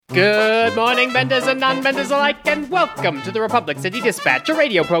Good morning, benders and non-benders alike, and welcome to the Republic City Dispatch, a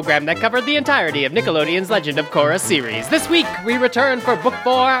radio program that covered the entirety of Nickelodeon's Legend of Korra series. This week, we return for Book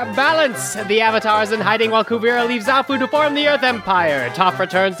 4, Balance. The Avatar is in hiding while Kuvira leaves Zaofu to form the Earth Empire. Toph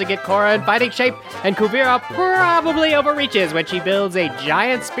returns to get Korra in fighting shape, and Kuvira probably overreaches when she builds a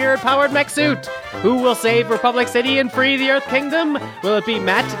giant spirit-powered mech suit. Who will save Republic City and free the Earth Kingdom? Will it be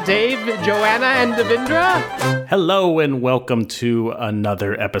Matt, Dave, Joanna, and Devindra? Hello and welcome to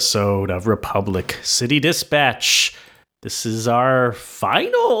another episode of Republic City Dispatch. This is our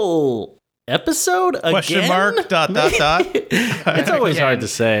final episode again? Question mark, ... It's always hard to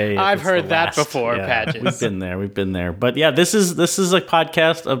say. I've heard that before, Patches. We've been there. But yeah, this is a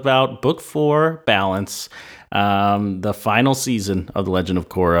podcast about Book 4, Balance, the final season of The Legend of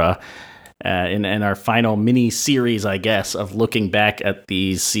Korra. In our final mini-series, I guess, of looking back at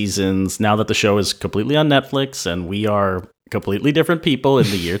these seasons now that the show is completely on Netflix and we are completely different people in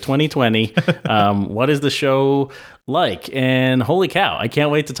the year 2020. What is the show like? And holy cow, I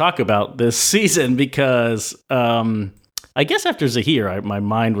can't wait to talk about this season because I guess after Zahir, my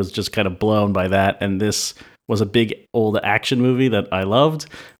mind was just kind of blown by that. And this was a big old action movie that I loved.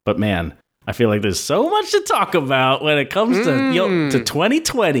 But man, I feel like there's so much to talk about when it comes to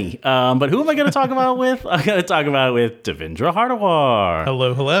 2020. But who am I going to talk about with? I'm going to talk about it with Devindra Hardawar.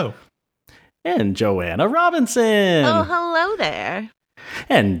 Hello, hello. And Joanna Robinson. Oh, hello there.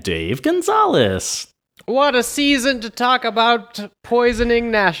 And Dave Gonzalez. What a season to talk about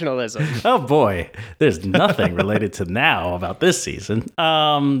poisoning nationalism. Oh boy, there's nothing related to now about this season.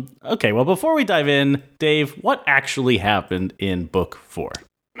 Okay, well, before we dive in, Dave, what actually happened in Book 4?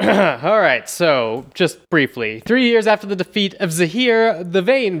 All right, so just briefly. 3 years after the defeat of Zahir, the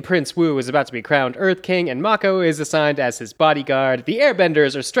vain Prince Wu is about to be crowned Earth King, and Mako is assigned as his bodyguard. The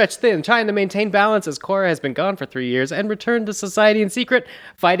Airbenders are stretched thin, trying to maintain balance as Korra has been gone for 3 years and returned to society in secret,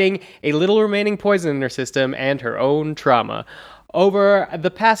 fighting a little remaining poison in her system and her own trauma. Over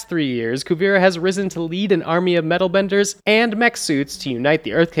the past 3 years, Kuvira has risen to lead an army of metalbenders and mech suits to unite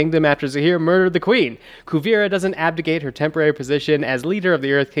the Earth Kingdom after Zahir murdered the Queen. Kuvira doesn't abdicate her temporary position as leader of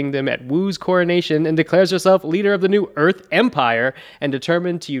the Earth Kingdom at Wu's coronation and declares herself leader of the new Earth Empire and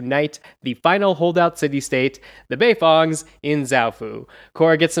determined to unite the final holdout city-state, the Beifongs, in Zaofu.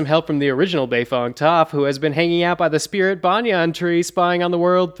 Korra gets some help from the original Beifong, Toph, who has been hanging out by the Spirit Banyan tree, spying on the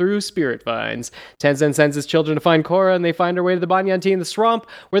world through spirit vines. Tenzin sends his children to find Korra, and they find her way to the Banyan tea in the swamp,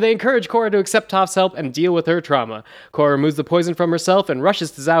 where they encourage Korra to accept Toph's help and deal with her trauma. Korra removes the poison from herself and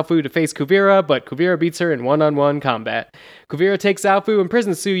rushes to Zaofu to face Kuvira, but Kuvira beats her in one-on-one combat. Kuvira takes Zaofu,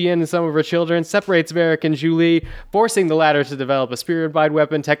 imprisons Su Yin and some of her children, separates Varrick and Zhu Li, forcing the latter to develop a spirit-wide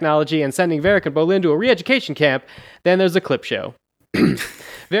weapon technology and sending Varrick and Bolin to a re-education camp. Then there's a clip show.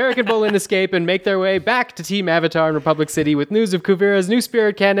 Varrick and Bolin escape and make their way back to Team Avatar in Republic City with news of Kuvira's new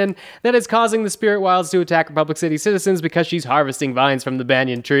spirit cannon that is causing the Spirit Wilds to attack Republic City citizens because she's harvesting vines from the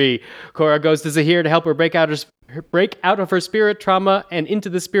banyan tree. Korra goes to Zahir to help her break out of her spirit trauma and into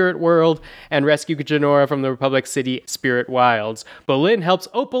the spirit world and rescue Jinora from the Republic City Spirit Wilds. Bolin helps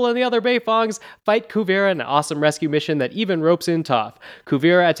Opal and the other Beifongs fight Kuvira in an awesome rescue mission that even ropes in Toph.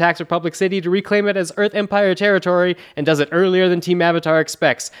 Kuvira attacks Republic City to reclaim it as Earth Empire territory and does it earlier than Team Avatar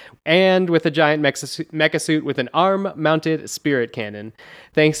expects, and with a giant mecha suit with an arm-mounted spirit cannon.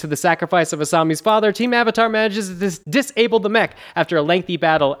 Thanks to the sacrifice of Asami's father, Team Avatar manages to disable the mech after a lengthy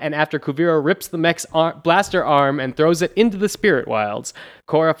battle, and after Kuvira rips the mech's blaster arm and throws it into the Spirit Wilds.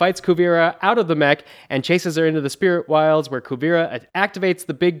 Korra fights Kuvira out of the mech and chases her into the Spirit Wilds, where Kuvira activates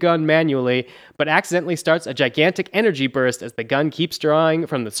the big gun manually, but accidentally starts a gigantic energy burst as the gun keeps drawing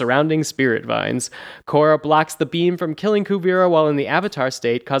from the surrounding spirit vines. Korra blocks the beam from killing Kuvira while in the Avatar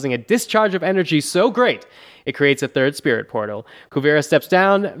state, causing a discharge of energy so great it creates a third spirit portal. Kuvira steps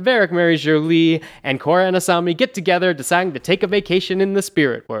down, Varrick marries Zhu Li, and Korra and Asami get together, deciding to take a vacation in the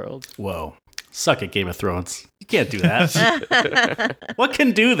spirit world. Whoa. Suck it, Game of Thrones. You can't do that. What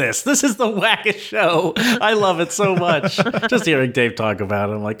can do this? This is the wackest show. I love it so much. Just hearing Dave talk about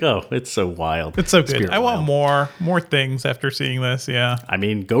it, I'm like, oh, it's so wild. It's so good. Spirit I want Wild. more things after seeing this, yeah. I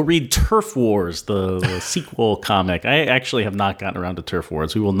mean, go read Turf Wars, the sequel comic. I actually have not gotten around to Turf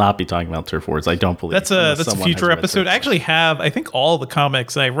Wars. We will not be talking about Turf Wars, I don't believe. That's a future episode. I actually have, I think, all the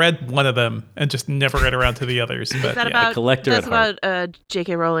comics. I read one of them and just never read around to the others. But Is that yeah. that's about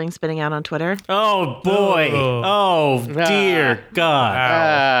J.K. Rowling spinning out on Twitter? Oh, boy. Oh, dear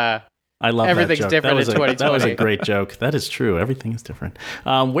God. I love Everything's that joke. different in 2020. That was a great joke. That is true. Everything is different.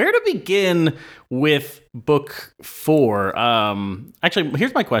 Where to begin with Book 4? Actually,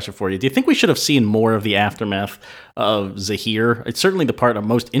 here's my question for you. Do you think we should have seen more of the aftermath of Zahir? It's certainly the part I'm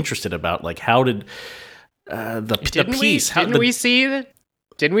most interested about. Like, how did the piece... Didn't we see that?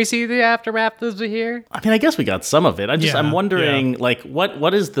 Didn't we see the aftermath of Zahir? I mean, I guess we got some of it. Yeah, I'm wondering, like, what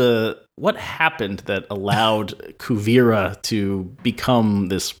happened that allowed Kuvira to become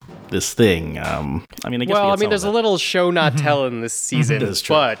this thing? I mean, I guess. Well, we got there's a little show not telling this season, That is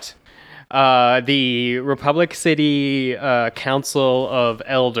true. but the Republic City Council of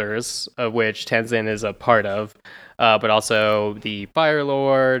Elders, of which Tenzin is a part of, but also the Fire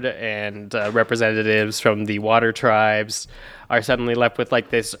Lord and representatives from the Water Tribes are suddenly left with like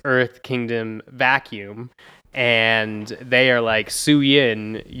this Earth Kingdom vacuum. And they are like, Su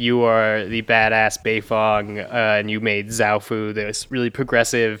Yin, you are the badass Beifong, and you made Zaofu this really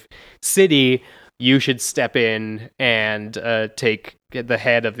progressive city. You should step in and take the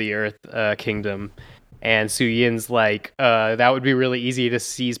head of the Earth Kingdom. And Su Yin's like, that would be really easy to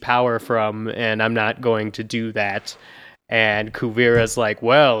seize power from, and I'm not going to do that. And Kuvira's like,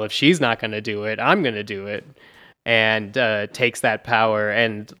 well, if she's not going to do it, I'm going to do it. And takes that power.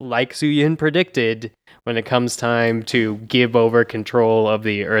 And like Su Yin predicted, when it comes time to give over control of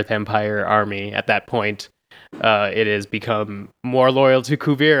the Earth Empire army, at that point, it has become more loyal to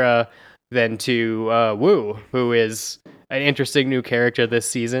Kuvira than to Wu, who is an interesting new character this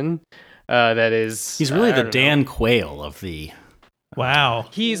season. He's really the Dan Quayle of the. Wow.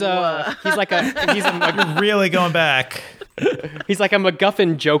 He's like a Really going back. he's like a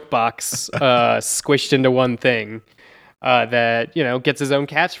MacGuffin joke box squished into one thing. That gets his own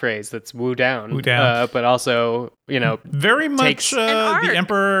catchphrase. That's Wu down. Wu down. But also Very much takes- the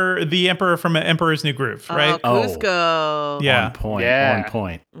emperor from Emperor's New Groove, right? Oh, Cusco. Yeah. On point. Yeah. On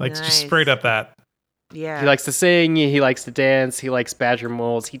point. Like just Nice. straight up that. Yeah. he likes to sing. He likes to dance. He likes badger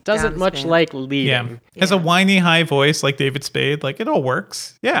moles. He doesn't Down much span. like Yeah. leading. Has a whiny high voice like David Spade. Like it all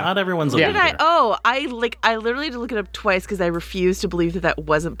works. Yeah. Not everyone's a Yeah. leader. I literally had to look it up twice because I refused to believe that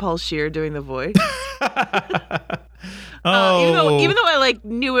wasn't Paul Scheer doing the voice. Even though I like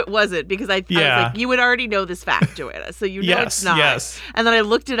knew it wasn't, because I was like, you would already know this fact, Joanna, so you know it's not. Yes. And then I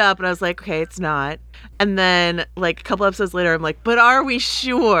looked it up and I was like, okay, it's not. And then like a couple episodes later, I'm like, but are we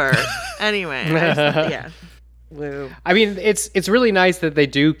sure? Anyway, yeah. Woo. I mean, it's really nice that they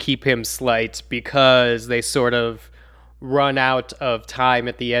do keep him slight, because they sort of run out of time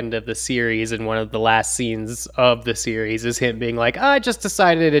at the end of the series, and one of the last scenes of the series is him being like, I just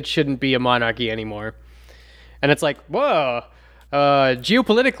decided it shouldn't be a monarchy anymore. And it's like, whoa,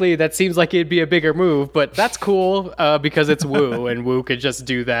 geopolitically, that seems like it'd be a bigger move, but that's cool because it's Wu, and Wu could just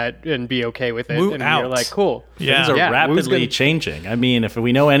do that and be okay with it. Wu and out. you're like, cool. Yeah. Things are Yeah, Wu's rapidly gonna- changing. I mean, if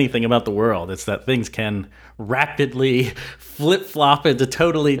we know anything about the world, it's that things can rapidly flip-flop into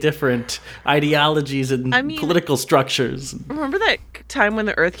totally different ideologies and political structures. Remember that time when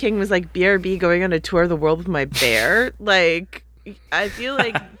the Earth King was like, BRB going on a tour of the world with my bear? Like, I feel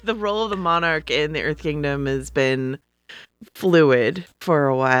like the role of the monarch in the Earth Kingdom has been fluid for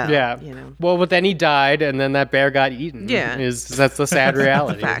a while. Yeah. Well, but then he died, and then that bear got eaten. Yeah. That's the sad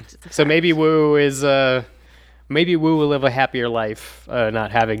reality. fact. It's a So maybe Wu is maybe Wu will live a happier life,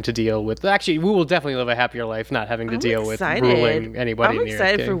 not having to deal with. Actually, Wu will definitely live a happier life, not having to deal with ruling anybody. I'm in the Earth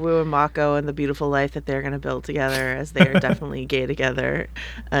excited King. for Wu and Mako and the beautiful life that they're going to build together, as they are definitely gay together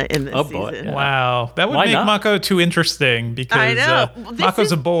in this Oh, boy. season. Yeah. Wow. That would Why make not? Mako too interesting because I know. This Mako's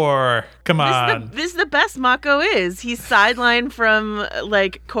is- a bore. Come on. This is the best Mako is. He's sidelined from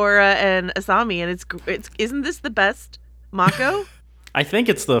like Korra and Asami, and it's isn't this the best Mako? I think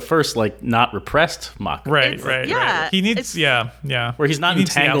it's the first, like, not repressed Mako. Right, It's- right, yeah, right. He needs, it's- yeah. Where he's not He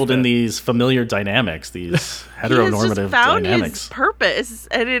needs the entangled in outfit. these familiar dynamics, these He has heteronormative just found dynamics. his purpose,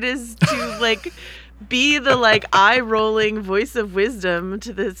 and it is to like be the like eye-rolling voice of wisdom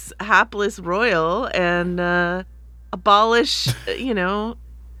to this hapless royal and abolish,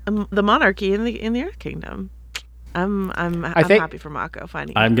 the monarchy in the Earth Kingdom. I'm think- happy for Mako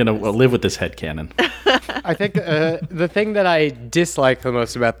finding. I'm going to live with this headcanon. I think the thing that I dislike the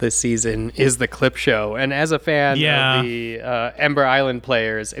most about this season is the clip show. And as a fan Yeah. of the Ember Island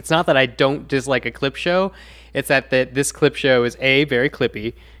players, it's not that I don't dislike a clip show. It's that this clip show is A, very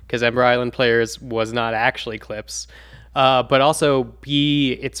clippy, because Ember Island players was not actually clips. But also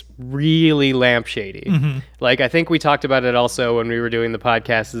B, it's really lampshady. Like, I think we talked about it also when we were doing the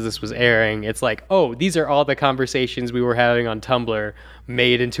podcast as this was airing. It's like, oh, these are all the conversations we were having on Tumblr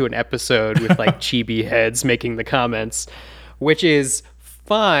made into an episode with like chibi heads making the comments, which is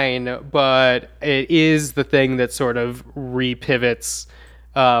fine, but it is the thing that sort of repivots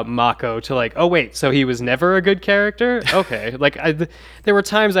Mako to like, oh wait, so he was never a good character? Okay. Like there were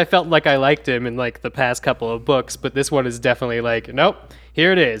times I felt like I liked him in like the past couple of books, but this one is definitely like, nope,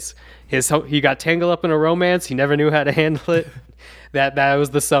 here it is. He got tangled up in a romance, he never knew how to handle it. That was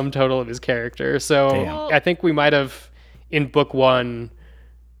the sum total of his character. So Damn. I think we might have in book one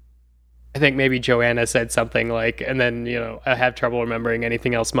I think maybe Joanna said something like, and then, I have trouble remembering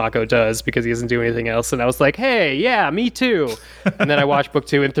anything else Mako does because he doesn't do anything else. And I was like, hey, yeah, me too. And then I watched book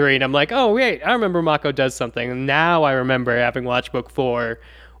 2 and 3 and I'm like, oh, wait, I remember Mako does something. And now I remember, having watched book 4,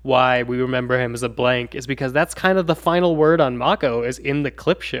 why we remember him as a blank is because that's kind of the final word on Mako is in the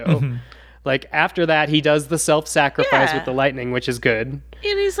clip show. Mm-hmm. Like, after that, he does the self-sacrifice Yeah. with the lightning, which is good. And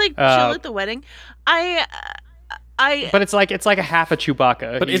he's like chill at the wedding. But it's like a half a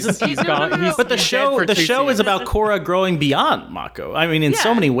Chewbacca. But he's isn't- gone? No. But the he's show dead for 2 is seasons. about Korra growing beyond Mako. I mean, in so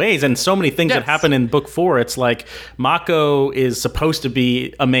Yeah. many ways, and so many things that Yes. happen in book 4. It's like Mako is supposed to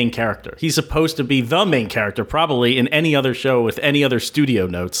be a main character. He's supposed to be the main character, probably in any other show with any other studio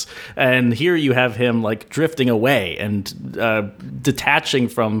notes. And here you have him like drifting away and detaching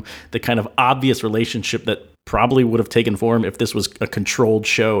from the kind of obvious relationship that probably would have taken form if this was a controlled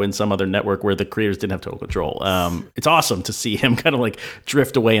show in some other network where the creators didn't have total control. It's awesome to see him kind of like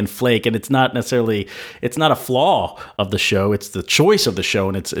drift away and flake, and it's not a flaw of the show, it's the choice of the show,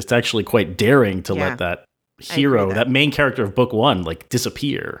 and it's actually quite daring to Yeah. let that I hero, agree that main character of book 1, like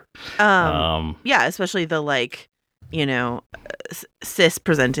disappear. Yeah, especially the like, cis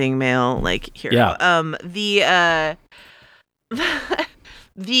presenting male like hero. Yeah.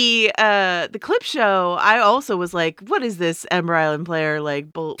 The clip show, I also was like, what is this Ember Island player like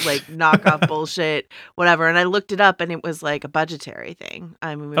knockoff bullshit, whatever. And I looked it up, and it was like a budgetary thing.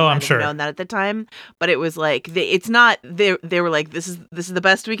 I mean, we Oh, might I'm have sure. known that at the time, but it was like it's not. They were like, this is the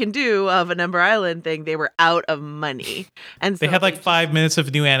best we can do of an Ember Island thing. They were out of money, and They so had like just- 5 minutes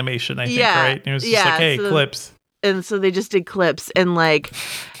of new animation, I think, Yeah, right? And it was just yeah, like, hey, so- clips. and so they just did clips, and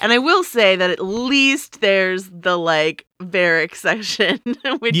I will say that at least there's the like Varric section,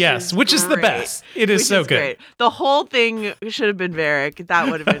 which Which is the great. best. It is Which so is good. great. The whole thing should have been Varric. That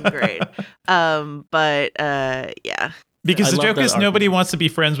would have been great. Yeah. Because I the love joke that is nobody argument. wants to be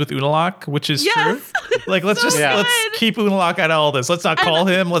friends with Unalaq, which is Yes. true. Like, let's So just good. let's keep Unalaq out of all this. Let's not call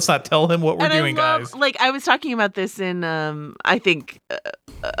him. Let's not tell him what we're And doing, I love, guys. like, I was talking about this in, I think,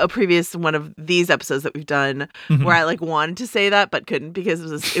 a previous one of these episodes that we've done, Mhm. where I like wanted to say that but couldn't because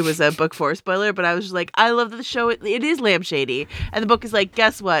it was a book 4 spoiler. But I was just like, I love that the show. It is lampshady, and the book is like,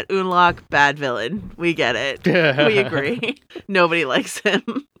 guess what? Unalaq, bad villain. We get it. We agree. Nobody likes him.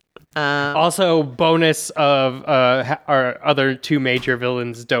 Also, bonus of our other 2 major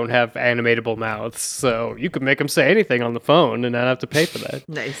villains don't have animatable mouths, so you could make them say anything on the phone and not have to pay for that.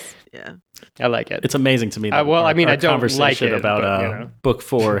 Nice. Yeah. I like it. It's amazing to me that well, I mean, our I don't conversation like it, about but, book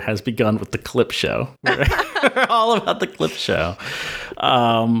 4 has begun with the clip show. We're all about the clip show.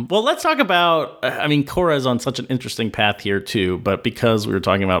 Well, let's talk about, I mean, Korra is on such an interesting path here too, but because we were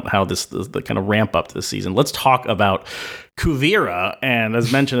talking about how the kind of ramp up to the season, let's talk about Kuvira. And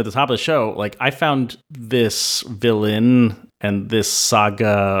as mentioned at the top of the show, like, I found this villain and this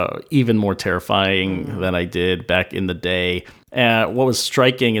saga even more terrifying than I did back in the day. What was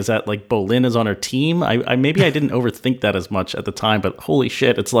striking is that like Bolin is on her team. I maybe I didn't overthink that as much at the time, but holy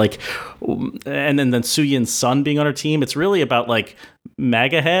shit, it's like, and then Suyin's son being on her team. It's really about like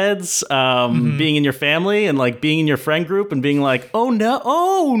MAGA heads being in your family and like being in your friend group and being like, oh no,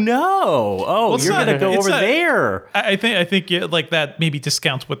 it's you're not- gonna go it's over not- there. I think yeah, like that maybe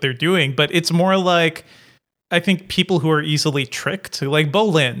discounts what they're doing, but it's more like, I think people who are easily tricked, like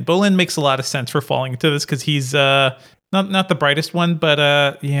Bolin. Bolin makes a lot of sense for falling into this because he's not the brightest one, but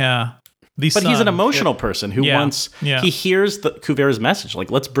yeah. But he's an emotional person who Yeah, wants, yeah. he hears the Kuvira's message,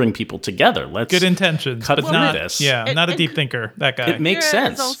 like, let's bring people together. Let's good intentions. cut but through not, this. Yeah, And- not a and- deep thinker, that guy. It makes Kira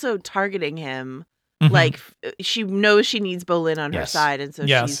sense. is also targeting him. Mhm. Like, she knows she needs Bolin on her Yes. side, and so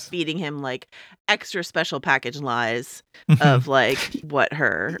Yes. she's feeding him like extra special package lies of like what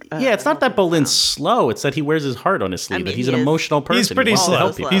her. Yeah, it's not that Bolin's slow. It's that he wears his heart on his sleeve. mean, that he's he an is- emotional person. He's He pretty wants to slow.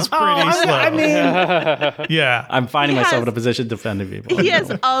 help people. He's pretty slow. I mean, yeah. I'm finding He myself has- in a position defending people. He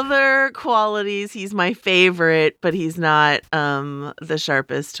has other qualities. He's my favorite, but he's not the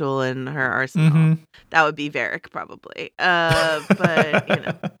sharpest tool in her arsenal. Mhm. That would be Varric probably. But you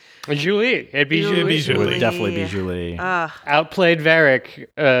know, Julie. It'd be It'd be Julie. It Julie. would definitely be Julie. Outplayed Varric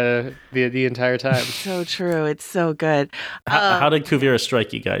the entire time. so true. It's so good. How did Kuvira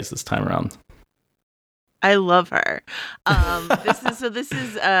strike you guys this time around? I love her. This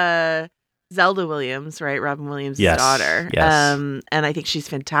is Zelda Williams, right? Robin Williams' Yes, daughter. yes. And I think she's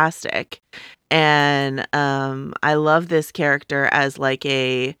fantastic. And I love this character as like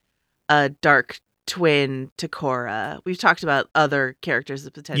a dark twin to Korra. We've talked about other characters as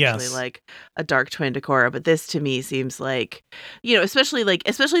potentially Yes. like a dark twin to Korra, but this to me seems like, especially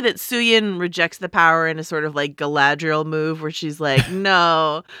that Suyin rejects the power in a sort of like Galadriel move where she's like,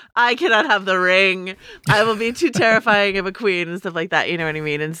 no, I cannot have the ring. I will be too terrifying of a queen and stuff like that. You know what I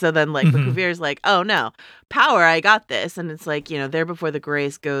mean? And so then like, but Kuvir's like, oh no, power, I got this. And it's like, there before the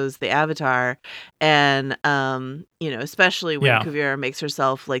grace goes the Avatar. And, especially when Kuvira makes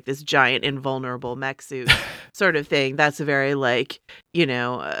herself like this giant invulnerable mech suit sort of thing. That's a very like,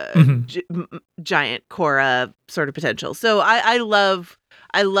 giant Korra sort of potential. So I love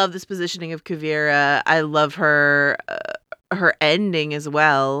this positioning of Kuvira. I love her ending as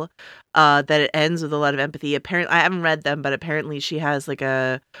well. That it ends with a lot of empathy. Apparently, I haven't read them, but apparently she has like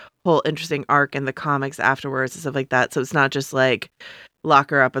a whole interesting arc in the comics afterwards and stuff like that. So it's not just like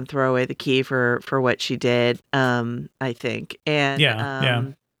lock her up and throw away the key for what she did. I think, and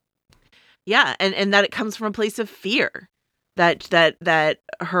and that it comes from a place of fear. That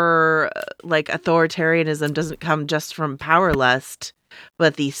her like authoritarianism doesn't come just from power lust,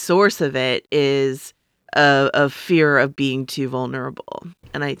 but the source of it is a fear of being too vulnerable.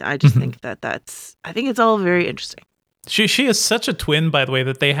 And I just think I think it's all very interesting. She is such a twin, by the way,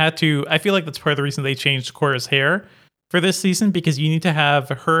 that they had to. I feel like that's part of the reason they changed Korra's hair for this season, because you need to have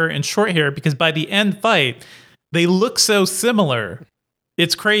her in short hair, because by the end fight, they look so similar.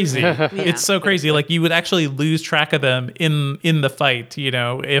 It's crazy. It's so crazy. Like you would actually lose track of them in the fight,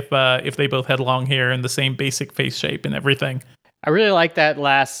 if they both had long hair and the same basic face shape and everything. I really like that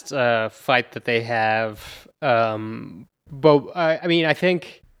last fight that they have. But I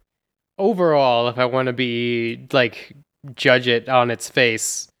think overall, if I want to be like judge it on its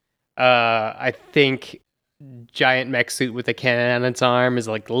face, I think giant mech suit with a cannon on its arm is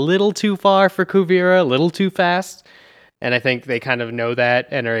like a little too far for Kuvira, a little too fast. And I think they kind of know that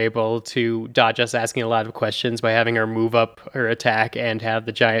and are able to dodge us asking a lot of questions by having her move up her attack and have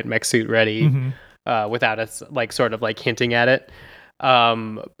the giant mech suit ready without us like sort of like hinting at it.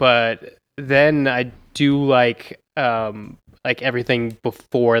 But then I do like everything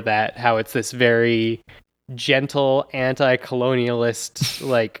before that, how it's this very gentle anti-colonialist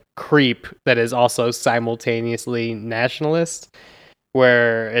like creep that is also simultaneously nationalist,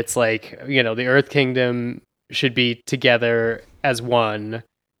 where it's like, the Earth Kingdom should be together as one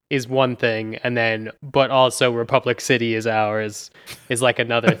is one thing, and then but also Republic City is ours is like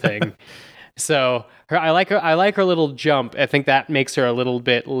another thing. So I like her little jump. I think that makes her a little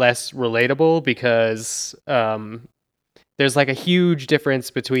bit less relatable, because there's like a huge difference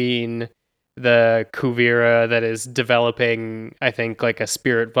between the Kuvira that is developing, I think, like a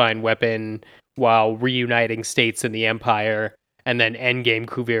spirit vine weapon while reuniting states in the Empire, and then Endgame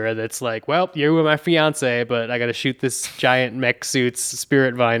Kuvira that's like, well, you were my fiance, but I gotta shoot this giant mech suit's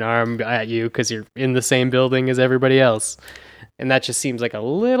spirit vine arm at you because you're in the same building as everybody else. And that just seems like a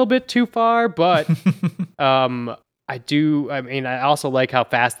little bit too far, but I also like how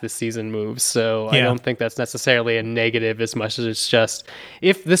fast this season moves, so I don't think that's necessarily a negative as much as it's just,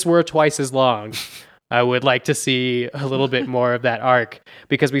 if this were twice as long, I would like to see a little bit more of that arc,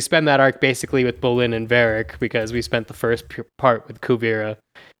 because we spend that arc basically with Bolin and Varric, because we spent the first part with Kuvira.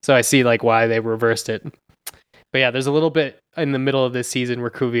 So I see like why they reversed it. But yeah, there's a little bit in the middle of this season where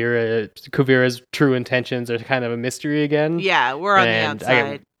Kuvira's true intentions are kind of a mystery again. Yeah, we're on the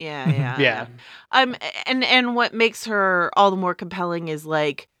outside. Yeah. And what makes her all the more compelling is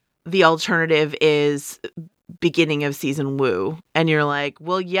like the alternative is beginning of season Wu, and you're like,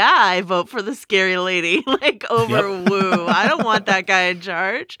 well, yeah, I vote for the scary lady like over Wu. I don't want that guy in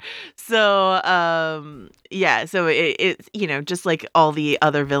charge. So so it's just like all the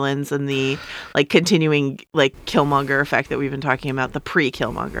other villains and the like continuing like Killmonger effect that we've been talking about, the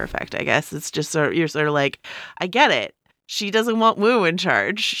pre-Killmonger effect, I guess. It's just you're sort of like, I get it. She doesn't want Wu in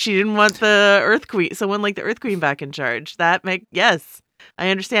charge. She didn't want the Earth Queen, someone like the Earth Queen back in charge. Yes. I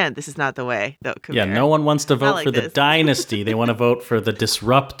understand this is not the way, though. Yeah, no one wants to vote for the dynasty. They want to vote for the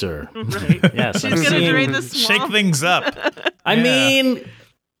disruptor. Right. Yes, She's going to drain the swamp. Shake things up. I mean,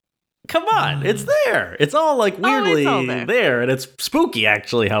 come on, it's there. It's all like weirdly all there, and it's spooky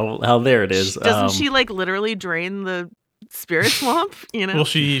actually how there it is. Doesn't she like literally drain the spirit swamp? Well,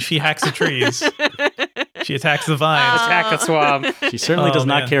 she hacks the trees. She attacks the vines. Attack the swamp. She certainly does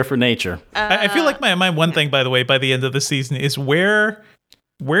not care for nature. I feel like my one thing, by the way, by the end of the season is where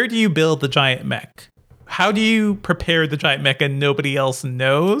do you build the giant mech? how do you prepare the giant mech and nobody else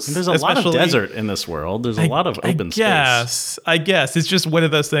knows? And there's a lot of desert in this world. There's a lot of open space. I guess it's just one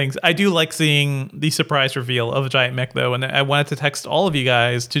of those things. I do like seeing the surprise reveal of a giant mech, though, and I wanted to text all of you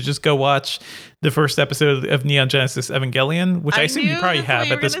guys to just go watch the first episode of Neon Genesis Evangelion, which I assume you probably have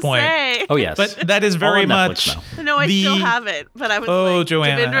at this point. Oh, yes. But that is very much... No, I still have it, but I was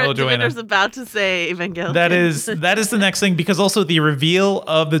Joanna. Devinder's about to say Evangelion. That is the next thing, because also the reveal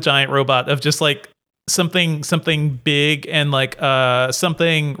of the giant robot of just like something big and like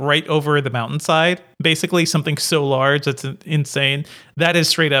something right over the mountainside, basically something so large that's insane. That is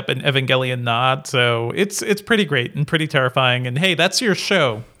straight up an Evangelion nod. So it's pretty great and pretty terrifying. And hey, that's your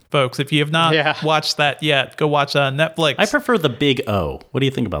show, folks. If you have not watched that yet, go watch on Netflix. I prefer the Big O. What do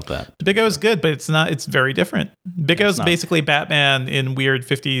you think about that? The Big O is good, but it's not. It's very different. Big O is basically Batman in weird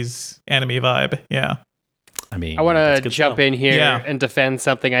 50s anime vibe. Yeah. I mean, I want to jump in here and defend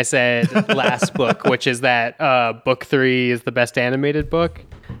something I said last book, which is that book 3 is the best animated book.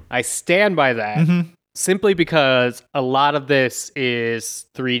 I stand by that simply because a lot of this is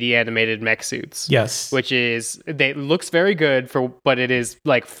 3D animated mech suits. Yes. Which looks very good, but it is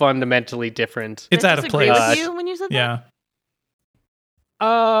like fundamentally different. It's out of place. With you when you said that? Yeah.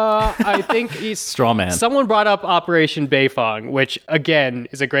 I think he's straw man. Someone brought up Operation Beifong, which again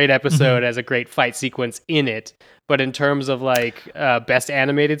is a great episode, has a great fight sequence in it. But in terms of like best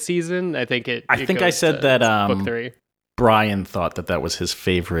animated season, I think I said that book 3. Brian thought that was his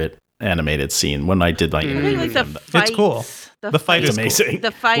favorite animated scene when I did my interview. Like the fight, it's cool. The fight is amazing. Cool.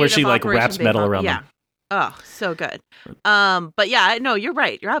 The fight where she like Operation wraps metal Beifong. around them. Oh, so good. But yeah, no, you're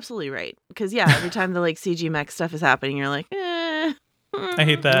right. You're absolutely right. Because every time the like CG mech stuff is happening, you're like, I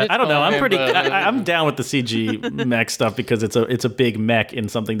hate that. I don't know. I'm down with the CG mech stuff because it's a big mech in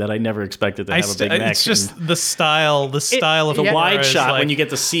something that I never expected to have a big mech. It's just the style of the wide shot when you get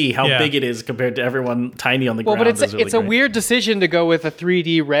to see how big it is compared to everyone tiny on the ground. Well, but it's a weird decision to go with a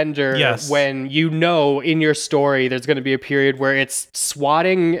 3D render when you know in your story there's going to be a period where it's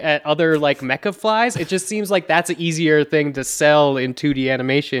swatting at other like mecha flies. It just seems like that's an easier thing to sell in 2D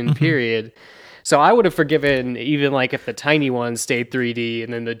animation. Period. So I would have forgiven even like if the tiny one stayed 3D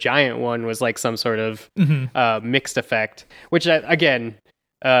and then the giant one was like some sort of mixed effect, which again,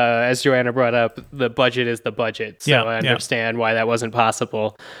 as Joanna brought up, the budget is the budget. So I understand why that wasn't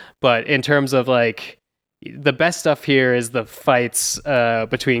possible. But in terms of like the best stuff here is the fights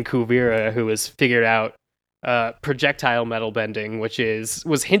between Kuvira, who has figured out projectile metal bending, which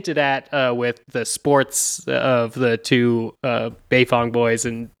was hinted at with the sports of the two Beifong boys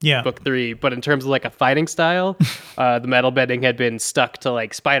in book 3, but in terms of like a fighting style, the metal bending had been stuck to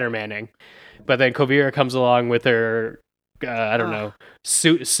like Spider-Maning, but then Kuvira comes along with her I don't know,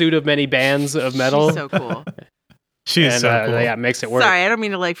 suit of many bands of metal. She's so cool. She's so cool. Yeah, makes it work. Sorry, I don't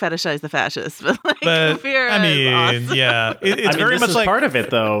mean to like fetishize the fascists, but like Kuvira is awesome. Yeah, it's very much like part of it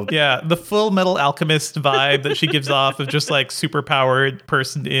though. Yeah, the Full Metal Alchemist vibe that she gives off of just like super powered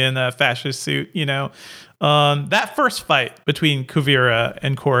person in a fascist suit, you know. That first fight between Kuvira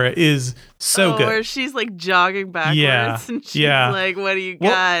and Korra is so good. Where she's like jogging backwards and she's like, "What do you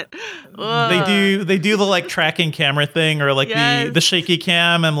got?" They do the like tracking camera thing or like the shaky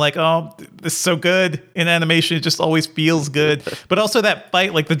cam. I'm like, oh, this is so good in animation. It just always feels good. But also that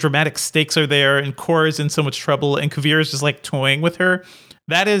fight, like the dramatic stakes are there, and Korra's in so much trouble, and Kuvira's just like toying with her.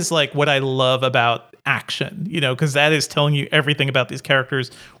 That is like what I love about action, you know, because that is telling you everything about these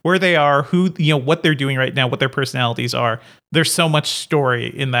characters, where they are, who, you know, what they're doing right now, what their personalities are. There's so much story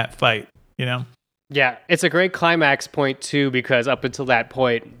in that fight, you know? Yeah, it's a great climax point too, because up until that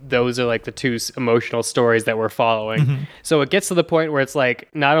point, those are like the two emotional stories that we're following. So it gets to the point where it's like,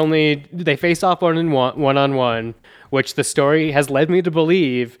 not only do they face off one-on-one, which the story has led me to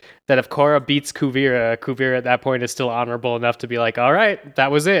believe that if Korra beats Kuvira at that point is still honorable enough to be like, all right,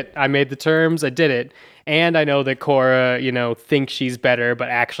 that was it. I made the terms. I did it. And I know that Korra, you know, thinks she's better, but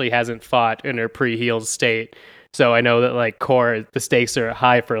actually hasn't fought in her pre-healed state. So I know that like Korra, the stakes are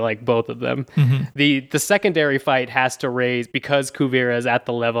high for like both of them. The secondary fight has to raise, because Kuvira is at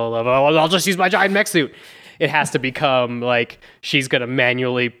the level of, oh, I'll just use my giant mech suit. It has to become like she's going to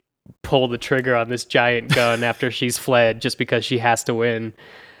manually pull the trigger on this giant gun after she's fled just because she has to win,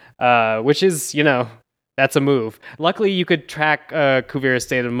 which is, you know, that's a move. Luckily, you could track Kuvira's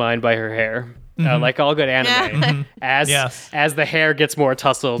state of mind by her hair. Like all good anime, as the hair gets more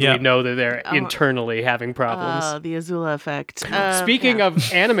tousled, we know that they're internally having problems. The Azula effect. Speaking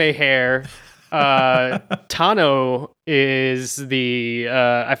of anime hair, Tano is the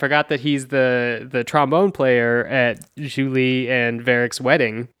I forgot that he's the trombone player at Julie and Varric's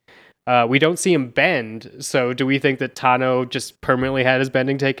wedding. We don't see him bend, so do we think that Tano just permanently had his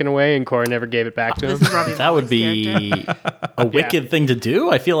bending taken away and Korra never gave it back to him? This is Robbie That would Williams' character. be a wicked thing to do.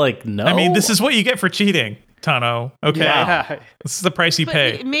 I feel like no. I mean, this is what you get for cheating, Tano. Okay. Yeah. This is the price you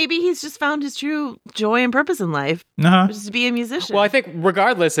pay. But maybe he's just found his true joy and purpose in life, Uh-huh. which is to be a musician. Well, I think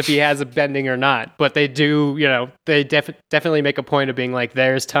regardless if he has a bending or not, but they do, they definitely make a point of being like,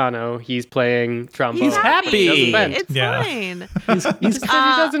 there's Tano, he's playing trombone. he's happy. happy. Doesn't bend. It's Yeah. fine. He's He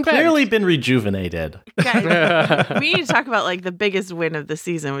doesn't bend. clearly been rejuvenated. Guys, we need to talk about like the biggest win of the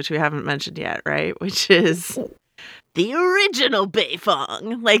season, which we haven't mentioned yet, right? Which is the original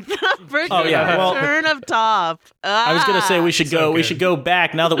Beifong, like the Oh, yeah. Well, return of Toph. I was gonna say we should So go. We good. should go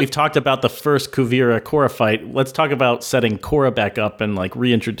back now that we've talked about the first Kuvira Korra fight. Let's talk about setting Korra back up and like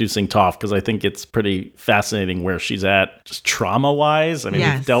reintroducing Toph, because I think it's pretty fascinating where she's at, just trauma wise. I mean,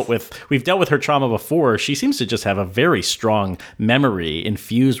 Yes. we've dealt with her trauma before. She seems to just have a very strong memory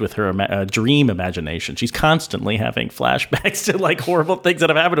infused with her dream imagination. She's constantly having flashbacks to like horrible things that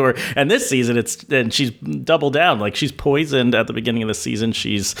have happened to her. And this season, and she's doubled down. Like she's poisoned at the beginning of the season.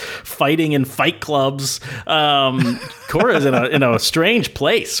 She's fighting in fight clubs. Korra's in a strange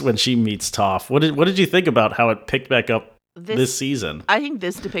place when she meets Toph. What did you think about how it picked back up this season? I think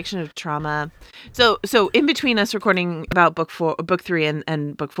this depiction of trauma. So in between us recording about book 3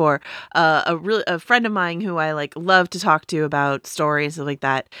 and book 4, a friend of mine who I like love to talk to about stories and stuff like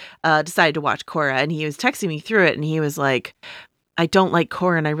that, decided to watch Korra, and he was texting me through it, and he was like, I don't like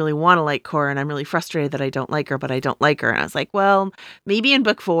Korra and I really want to like Korra and I'm really frustrated that I don't like her, but I don't like her. And I was like, well, maybe in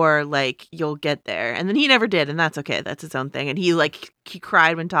book 4, like you'll get there. And then he never did. And that's okay. That's his own thing. And he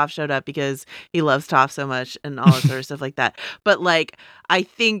cried when Toph showed up because he loves Toph so much and all that sort of stuff like that. But like, I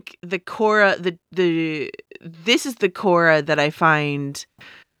think the Korra, this is the Korra that I find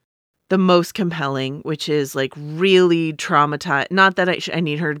the most compelling, which is like really traumatized. Not that I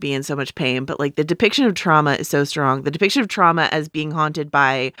need her to be in so much pain, but like the depiction of trauma is so strong. The depiction of trauma as being haunted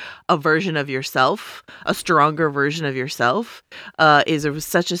by a version of yourself, a stronger version of yourself, is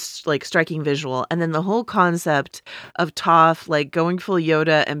such a like striking visual. And then the whole concept of Toph like going full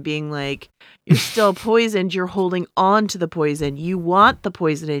Yoda and being like, you're still poisoned. You're holding on to the poison. You want the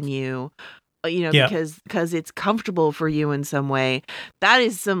poison in you. Yeah. Because it's comfortable for you in some way. That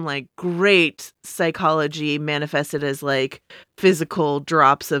is some like great psychology manifested as like physical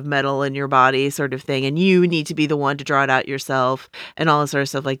drops of metal in your body sort of thing. And you need to be the one to draw it out yourself and all this sort of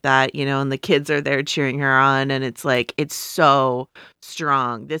stuff like that, and the kids are there cheering her on. And it's like, it's so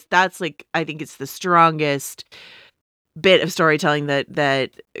strong. That's like, I think it's the strongest bit of storytelling that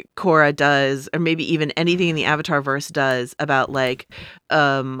Korra does, or maybe even anything in the Avatar verse does about like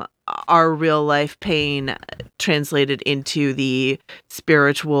our real life pain translated into the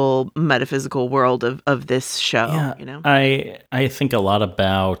spiritual metaphysical world of this show. I think a lot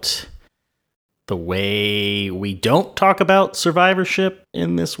about the way we don't talk about survivorship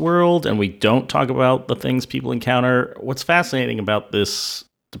in this world, and we don't talk about the things people encounter. What's fascinating about this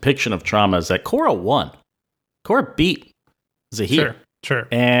depiction of trauma is that Korra won. Korra beat Zahir. Sure.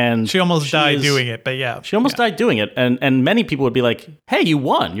 And she almost died doing it, but yeah. She almost died doing it. And many people would be like, hey, you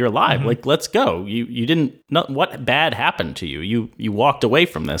won. You're alive. Mm-hmm. Like, let's go. You didn't, what bad happened to you? You walked away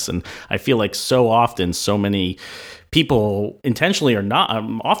from this. And I feel like so often, so many people intentionally or not,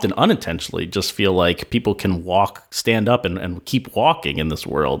 often unintentionally, just feel like people can stand up and keep walking in this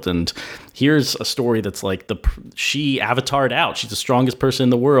world. And here's a story that's like she avatared out. She's the strongest person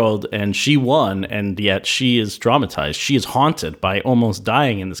in the world and she won. And yet she is traumatized. She is haunted by almost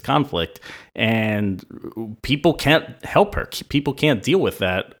dying in this conflict. And people can't help her. People can't deal with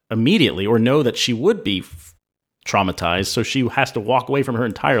that immediately or know that she would be traumatized, so she has to walk away from her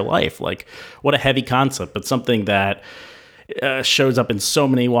entire life. Like, what a heavy concept, but something that shows up in so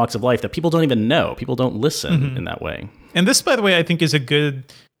many walks of life that people don't even know. People don't listen in that way. And this, by the way, I think is a good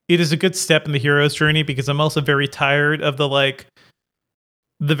step in the hero's journey, because I'm also very tired of the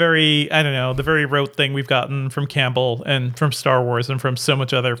very rote thing we've gotten from Campbell and from Star Wars and from so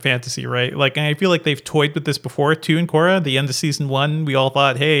much other fantasy, right? Like, and I feel like they've toyed with this before too in Korra. The end of season 1, we all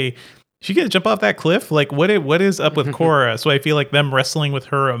thought, hey, she gonna jump off that cliff? Like, what is up with Korra? So I feel like them wrestling with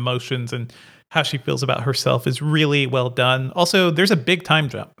her emotions and how she feels about herself is really well done. Also, there's a big time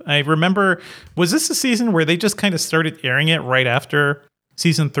jump. I remember, was this a season where they just kind of started airing it right after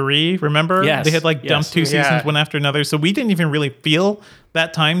season 3? Remember? Yes. They had dumped 2 seasons one after another. So we didn't even really feel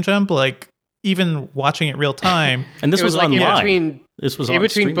that time jump, like even watching it real time. And this was online. In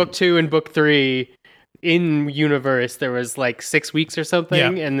between book 2 and book 3. In universe, there was 6 weeks or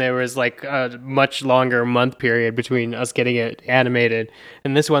something, and there was a much longer month period between us getting it animated.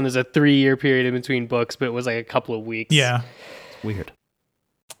 And this one, there's a 3-year period in between books, but it was a couple of weeks. Yeah. Weird.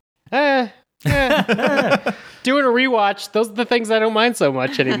 Doing a rewatch, those are the things I don't mind so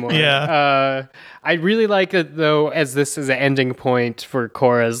much anymore. Yeah. I really like it though, as this is an ending point for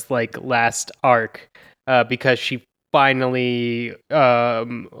Korra's like last arc, because she finally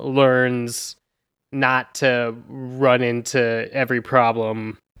learns not to run into every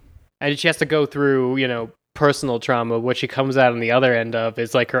problem, and she has to go through, personal trauma. What she comes out on the other end of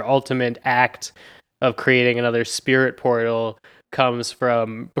is like her ultimate act of creating another spirit portal comes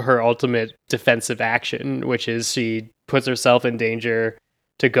from her ultimate defensive action, which is she puts herself in danger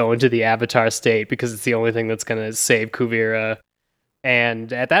to go into the Avatar state because it's the only thing that's going to save Kuvira.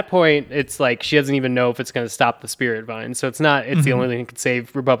 And at that point, it's like she doesn't even know if it's going to stop the spirit vine. So it's the only thing that could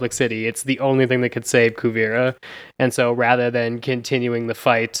save Republic City. It's the only thing that could save Kuvira. And so rather than continuing the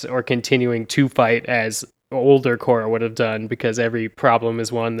fight or continuing to fight as older Korra would have done, because every problem is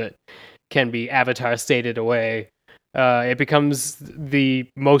one that can be Avatar stated away, it becomes the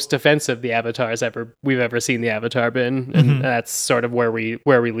most defensive the Avatar's we've ever seen the Avatar been, and that's sort of where we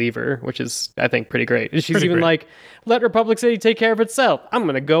leave her, which is, I think, pretty great. And she's pretty even great. Like, let Republic City take care of itself. I'm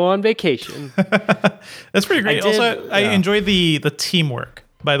gonna go on vacation. That's pretty great. I enjoyed the teamwork,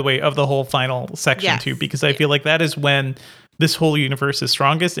 by the way, of the whole final section too, because I feel like that is when this whole universe is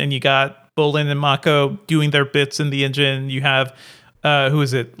strongest, and you got Bolin and Mako doing their bits in the engine. You have who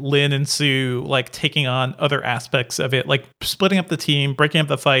is it? Lin and Sue, like taking on other aspects of it, like splitting up the team, breaking up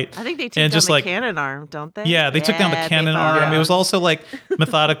the fight. I think they took down the cannon arm, don't they? Yeah, they took down the cannon arm. It was also like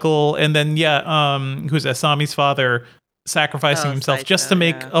methodical, and then who's Asami's father sacrificing himself just to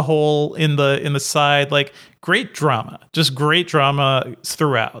make a hole in the side. Like great drama, just great drama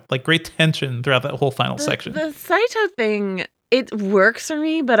throughout. Like great tension throughout that whole final section. The Saito thing, it works for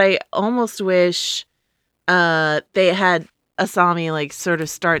me, but I almost wish they had Asami like sort of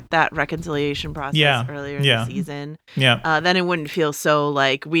start that reconciliation process earlier in the season. Yeah. Then it wouldn't feel so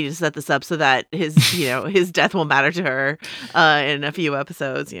like we just set this up so that his his death will matter to her in a few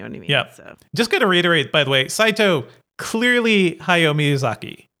episodes. You know what I mean? Yeah. So just going to reiterate, by the way, Saito clearly Hayao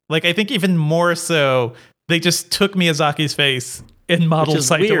Miyazaki. Like I think even more so, they just took Miyazaki's face and modeled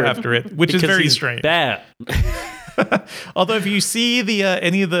Saito after it, which is very strange. Bad. Although if you see the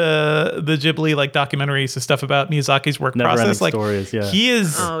any of the Ghibli like documentaries and stuff about Miyazaki's work process, like stories, he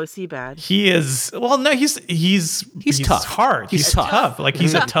is is he bad? He is he's tough. Hard. He's tough. Like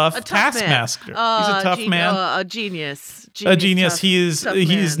he's a tough taskmaster. He's a tough man. A genius. A genius. Tough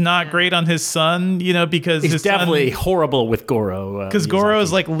He's man. not great on his son, because he's his definitely horrible with Goro. Because Goro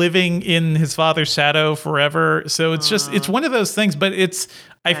is like living in his father's shadow forever. So it's it's one of those things. But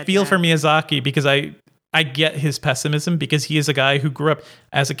I feel for Miyazaki because I get his pessimism, because he is a guy who grew up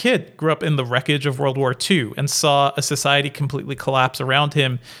in the wreckage of World War II and saw a society completely collapse around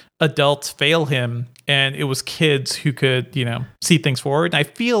him, adults fail him, and it was kids who could, see things forward. And I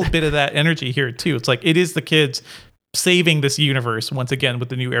feel a bit of that energy here too. It's like it is the kids saving this universe once again with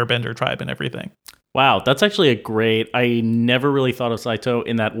the new Airbender tribe and everything. Wow, that's actually I never really thought of Saito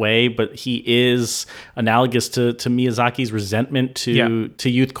in that way, but he is analogous to Miyazaki's resentment to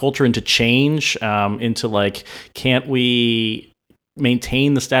youth culture and to change, into like, can't we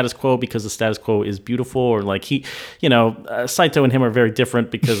maintain the status quo because the status quo is beautiful? Or like Saito and him are very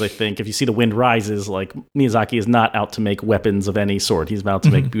different, because I think if you see The Wind Rises, like Miyazaki is not out to make weapons of any sort. He's out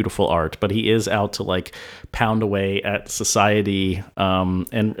to make beautiful art, but he is out to like pound away at society,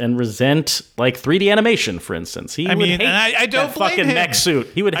 and resent like 3D animation, for instance. I don't blame fucking him. mech suit.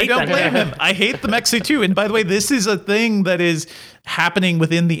 He would hate that. I don't blame him. I hate the mech suit too. And by the way, this is a thing that is happening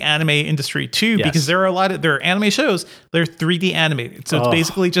within the anime industry too, because there are anime shows that are 3D animated. So it's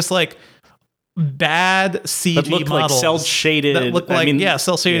basically just like bad CG that look models like cell shaded. That look like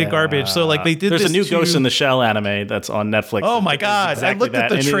cell shaded garbage. So like they did. There's this a new Ghost in the Shell anime that's on Netflix. Oh my god! Exactly I looked at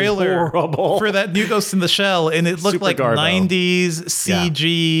the trailer for that new Ghost in the Shell, and it looked like Garbo. 90s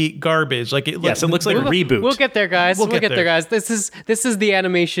CG garbage. Like it looks like a reboot. We'll get there, guys. We'll get there, guys. This is the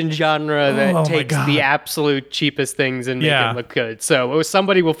animation genre that takes the absolute cheapest things and make it look good. So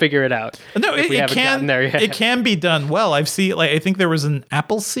somebody will figure it out. No, it can. It can be done well. I think there was an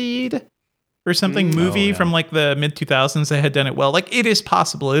Appleseed or something movie from like the mid 2000s that had done it well. Like it is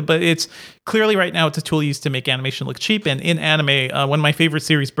possible, but it's clearly right now it's a tool used to make animation look cheap. And in anime, one of my favorite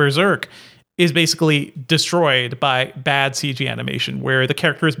series, Berserk, is basically destroyed by bad CG animation where the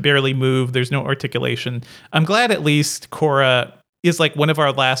characters barely move. There's no articulation. I'm glad at least Korra is like one of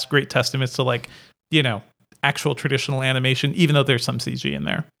our last great testaments to like, actual traditional animation, even though there's some CG in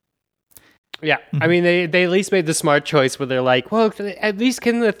there. Yeah, I mean, they at least made the smart choice where they're like, well, at least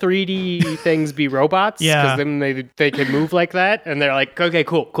can the 3D things be robots? Yeah. Because then they can move like that. And they're like, okay,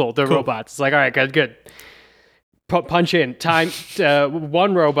 cool, they're robots. It's like, all right, good. punch in time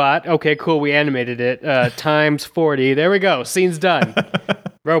one robot. Okay, cool. We animated it times 40. There we go. Scene's done.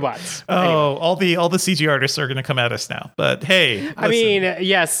 Robots. Oh, Anyway. all the CG artists are going to come at us now. But hey, I mean,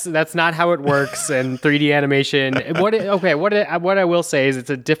 yes, that's not how it works in 3D animation. What I will say is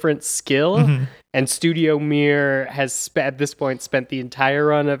it's a different skill, and Studio Mir has at this point spent the entire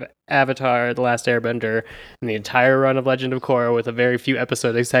run of Avatar: The Last Airbender and the entire run of Legend of Korra, with a very few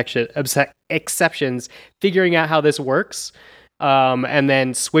episode exceptions, figuring out how this works. And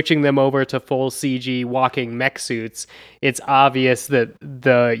then switching them over to full CG walking mech suits. It's obvious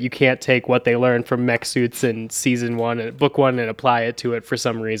that you can't take what they learned from mech suits in season 1 and book 1 and apply it to it for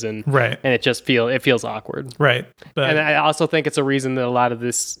some reason. right, And it just feels awkward. right. But And I also think it's a reason that a lot of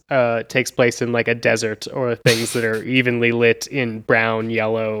this takes place in like a desert or things that are evenly lit in brown,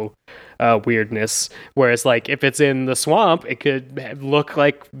 yellow weirdness. Whereas like if it's in the swamp, it could look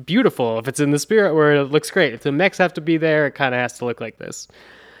like beautiful. If it's in the spirit where it looks great. If the mechs have to be there, it kind of has to look like this.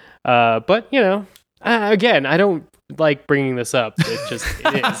 But you know, again, I don't like bringing this up. It is.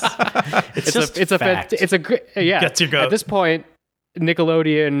 It's a great, yeah. Gets your goat. At this point,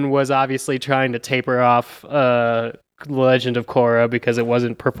 Nickelodeon was obviously trying to taper off Legend of Korra because it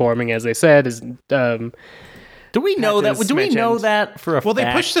wasn't performing as they said. Do we know that? Patches Do we know mentioned. that for a well, fact?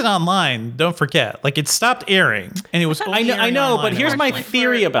 they pushed it online. Don't forget, like it stopped airing, and it was. I know, but here's my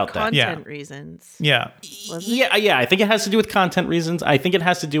theory about that. Content reasons. Yeah, Wasn't it? Yeah. I think it has to do with content reasons. I think it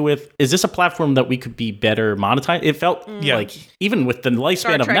has to do with, is this a platform that we could be better monetized? It felt like, even with the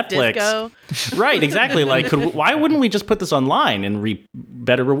lifespan of Trek Netflix. Disco. Right, exactly. Like, why wouldn't we just put this online and reap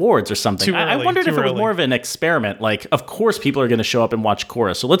better rewards or something? I wondered if it was more of an experiment. Like, of course, people are going to show up and watch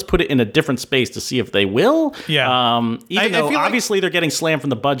Korra, so let's put it in a different space to see if they will. Yeah. Even though feel like- obviously they're getting slammed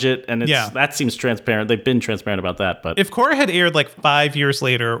from the budget, and that seems transparent. They've been transparent about that. But if Korra had aired like 5 years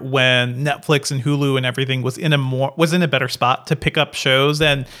later, when Netflix and Hulu and everything was in a better spot to pick up shows,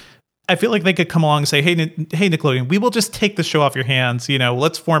 then I feel like they could come along and say, hey Nickelodeon, we will just take the show off your hands. You know,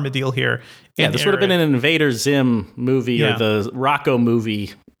 let's form a deal here. yeah, this would have been an Invader Zim movie or Yeah. the Rocco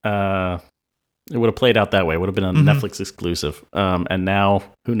movie. It would have played out that way. It would have been a Netflix exclusive. And now,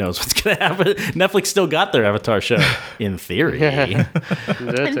 who knows what's going to happen? Netflix still got their Avatar show, in theory. In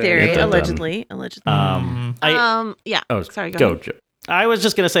theory, Dun-dun-dun. allegedly. Yeah. Oh, Sorry, go go, ahead. Joe. I was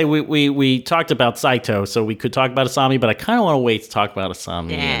just going to say, we talked about Saito, so we could talk about Asami, but I kind of want to wait to talk about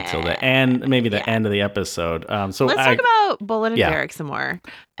Asami until the end, maybe the end of the episode. So Let's talk about Bolin and Yeah. Varric some more,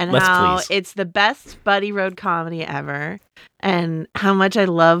 and Let's how please. it's the best buddy road comedy ever, and how much I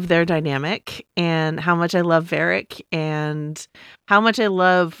love their dynamic, and how much I love Varric, and how much I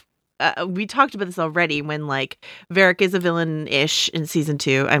love. We talked about this already when like Varric is a villain-ish in season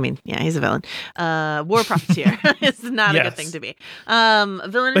 2. I mean, yeah, he's a villain. War profiteer is not a good Yes. thing to be.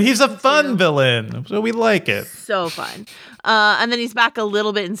 Villain, But in he's a season fun 2. villain, so we like it. So fun. And then he's back a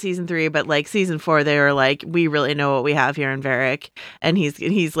little bit in season 3, but like season 4, they were like, we really know what we have here in Varric, and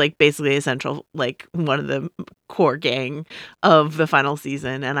he's like basically essential, like one of the core gang of the final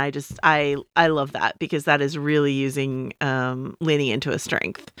season, and I love that because that is really using leaning into a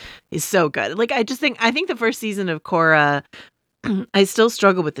strength. He's so good. Like I think the first season of Korra, I still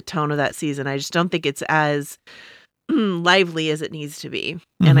struggle with the tone of that season. I just don't think it's as lively as it needs to be.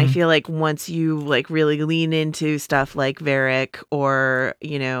 And I feel like once you like really lean into stuff like Varric, or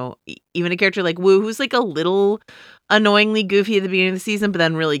you know, even a character like Wu, who's like a little annoyingly goofy at the beginning of the season, but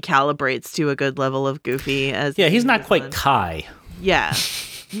then really calibrates to a good level of goofy as he's not goes quite on. Kai. Yeah.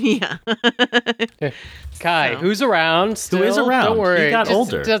 Kai, So. who's around still? is around. Don't worry. He got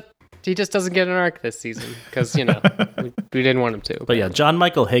older. He just doesn't get an arc this season because, you know, we didn't want him to. But yeah, John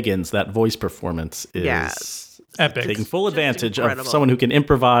Michael Higgins, that voice performance is Yeah. Epic. taking full advantage of incredible. someone who can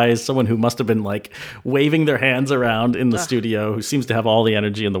improvise, someone who must have been like waving their hands around in the studio, who seems to have all the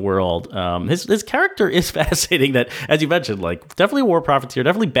energy in the world. His character is fascinating. That, as you mentioned, like definitely a war profiteer,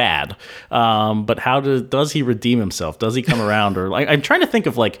 definitely bad. But how does he redeem himself? Does he come around? Or like, I'm trying to think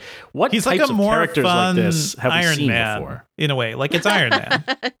of like what He's types like a of more characters fun like this have we Iron seen Man before? in a way. Like it's Iron Man.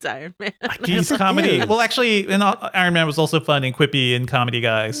 It's Iron Man. He's comedy. Well, actually, Iron Man was also fun and quippy and comedy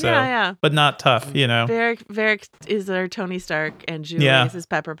guy. So, Yeah. but not tough. You know. Varric is our Tony Stark, and Julie Yeah. is his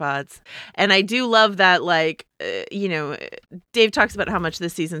Pepper Potts. And I do love that, like, you know, Dave talks about how much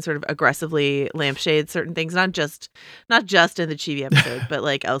this season sort of aggressively lampshades certain things, not just in the Chibi episode, but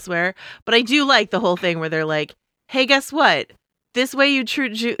like elsewhere. But I do like the whole thing where they're like, hey, guess what? this way you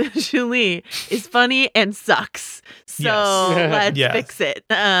treat Julie is funny and sucks. So let's fix it.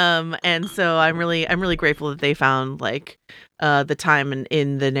 And so I'm really grateful that they found like the time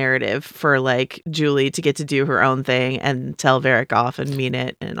in the narrative for like Julie to get to do her own thing and tell Varric off and mean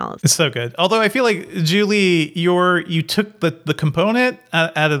it and all. It's so good. Although I feel like Julie, you took the component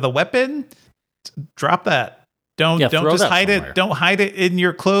out of the weapon. Drop that. Don't just hide it. Don't hide it in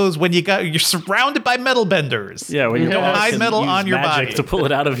your clothes when you're surrounded by metal benders. Yeah, when you don't hide metal on your body to pull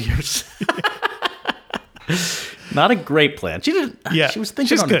it out of yours. Not a great plan. She didn't. Yeah, she was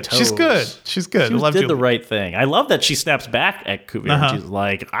thinking she's on good. her toes. She's good. She's good. She did the right thing. I love that she snaps back at Kuvira. She's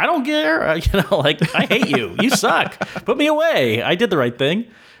like, I don't care. Like I hate you. You suck. Put me away. I did the right thing.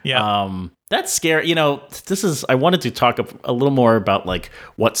 Yeah. That's scary. I wanted to talk a little more about like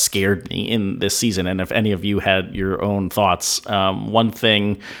what scared me in this season, and if any of you had your own thoughts. One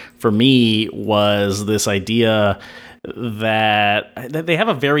thing for me was this idea that they have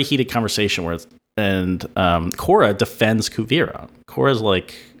a very heated conversation and Korra defends Kuvira. Korra's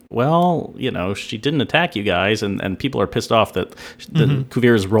like, well, she didn't attack you guys, and people are pissed off that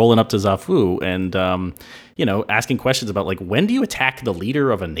Kuvira's rolling up to Zafu and asking questions about like, when do you attack the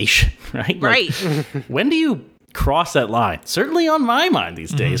leader of a nation, right? Right. When do you cross that line? Certainly on my mind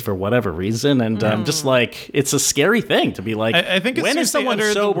these days for whatever reason, and just like it's a scary thing to be like. I think when is someone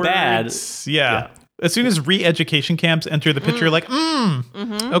so bad? Yeah. As soon as re-education camps enter the picture, like,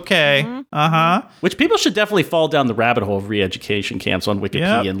 okay, Which people should definitely fall down the rabbit hole of re-education camps on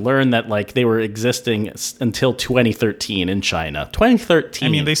Wikipedia and learn that like they were existing until 2013 in China. 2013.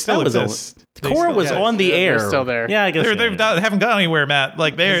 I mean, they still exist. Korra was on the air. They're still there. Yeah, I guess they haven't gone anywhere, Matt.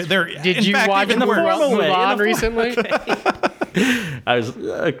 Like they're. Did you watch Mulan recently? I was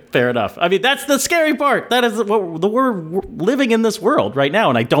fair enough. I mean, that's the scary part. That is what we're living in this world right now,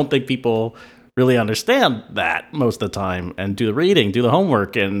 and I don't think people really understand that most of the time and do the reading, do the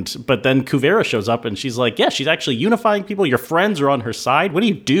homework. But then Kuvira shows up and she's like, yeah, she's actually unifying people. Your friends are on her side. What do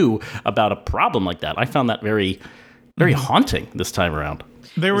you do about a problem like that? I found that very, very haunting this time around.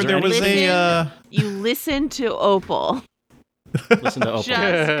 You listen to Opal. Listen to Opal.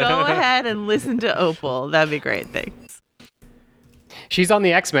 Just go ahead and listen to Opal. That'd be great. Thanks. She's on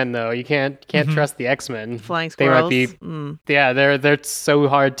the X-Men though. You can't trust the X-Men. Flying squirrels. They might be. Yeah, they're so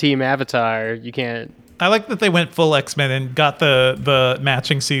hard. Team Avatar. You can't. I like that they went full X-Men and got the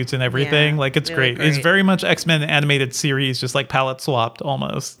matching suits and everything. Like it's really great. It's very much X-Men animated series, just like palette swapped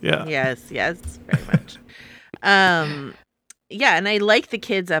almost. Yeah. Yes, very much. Yeah, and I like the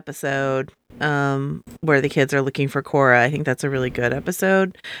kids episode where the kids are looking for Korra. I think that's a really good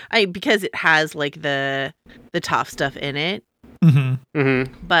episode. Because it has like the tough stuff in it.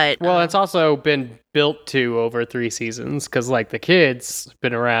 But it's also been built to over 3 seasons because like the kids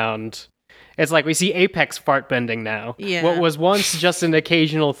been around. It's like we see Apex fart bending now. Yeah. What was once just an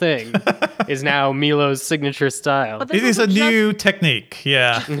occasional thing is now Milo's signature style. It is a new technique.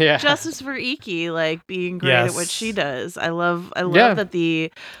 Yeah. Yeah. Justice for Iki, like being great at what she does. I love that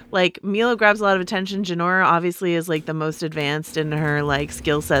Milo grabs a lot of attention. Jinora obviously is like the most advanced in her like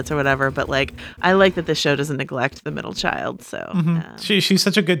skill sets or whatever, but like I like that this show doesn't neglect the middle child. So she's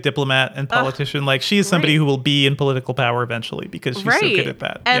such a good diplomat and politician. Like she is somebody who will be in political power eventually because she's so good at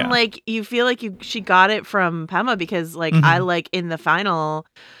that. And like you feel like she got it from Pema because like I like in the final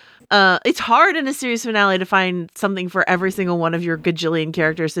it's hard in a series finale to find something for every single one of your gajillion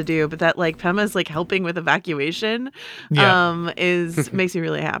characters to do, but that like Pema's like helping with evacuation makes me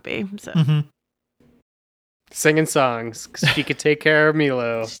really happy. So singing songs because she could take care of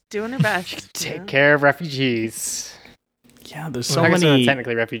Milo. She's doing her best. Take care of refugees. Yeah, there's so many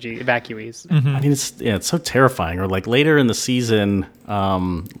technically evacuees. I mean, it's so terrifying. Or like later in the season,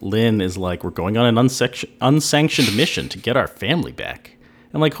 Lin is like, we're going on an unsanctioned mission to get our family back.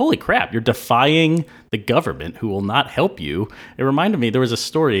 And like, holy crap, you're defying the government who will not help you. It reminded me, there was a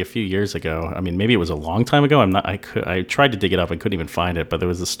story a few years ago. I mean, maybe it was a long time ago. I tried to dig it up. I couldn't even find it. But there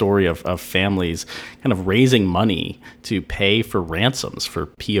was a story of families kind of raising money to pay for ransoms for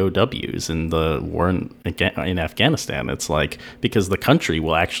POWs in the war in Afghanistan. It's like, because the country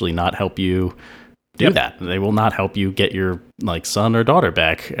will actually not help you do that. They will not help you get your like son or daughter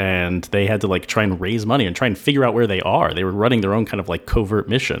back, and they had to like try and raise money and try and figure out where they are. They were running their own kind of like covert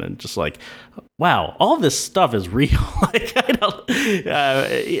mission, and just like, wow, all this stuff is real. Like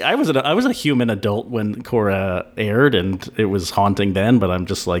I was a human adult when Korra aired, and it was haunting then. But I'm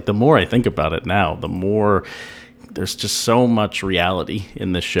just like, the more I think about it now, the more there's just so much reality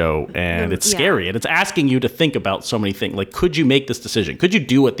in this show, and it's scary, and it's asking you to think about so many things. Like, could you make this decision? Could you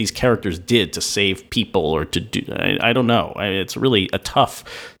do what these characters did to save people, or to do? I don't know. It's really a tough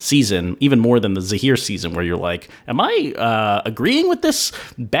season, even more than the Zahir season, where you're like, am I agreeing with this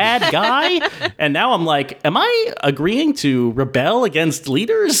bad guy? And now I'm like, am I agreeing to rebel against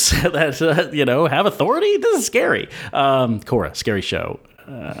leaders that have authority? This is scary. Korra, scary show.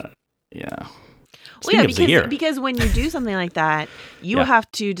 Yeah. Because when you do something like that, you have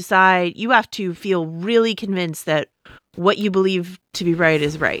to decide, you have to feel really convinced that what you believe to be right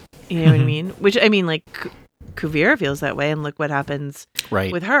is right. You know what I mean? Which, I mean, like, Kuvira feels that way, and look what happens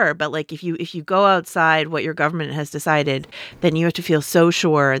with her. But like, if you go outside what your government has decided, then you have to feel so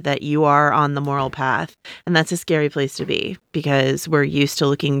sure that you are on the moral path, and that's a scary place to be, because we're used to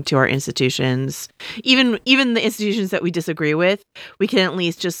looking to our institutions, even the institutions that we disagree with. We can at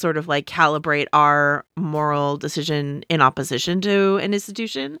least just sort of like calibrate our moral decision in opposition to an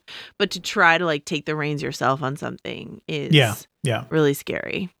institution, but to try to like take the reins yourself on something is really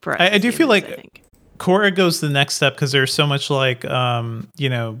scary for us. I do feel like I think Korra goes the next step, because there's so much like,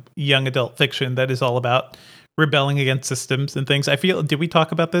 young adult fiction that is all about rebelling against systems and things. I feel, did we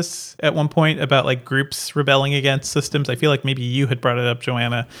talk about this at one point about like groups rebelling against systems? I feel like maybe you had brought it up,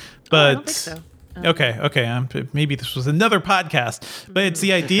 Joanna, but I don't think so. Okay. Maybe this was another podcast, but it's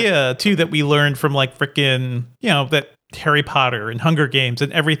the idea too that we learned from like frickin', that Harry Potter and Hunger Games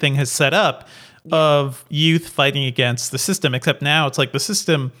and everything has set up of youth fighting against the system. Except now it's like the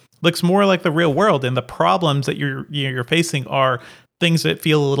system looks more like the real world, and the problems that you're facing are things that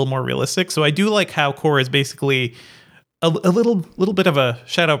feel a little more realistic. So I do like how Korra is basically a little bit of a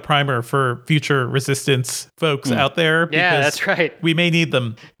shadow primer for future resistance folks out there. Yeah, that's right. We may need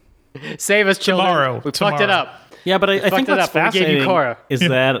them. Save us, children. Tomorrow. We fucked it up. Yeah, but I think what's fascinating is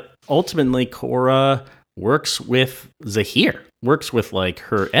that ultimately Korra works with Zahir, works with like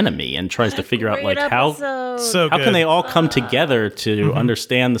her enemy, and tries to figure out like how can they all come together to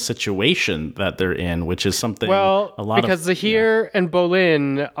understand the situation that they're in, which is something because Zahir and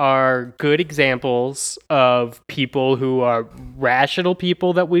Bolin are good examples of people who are rational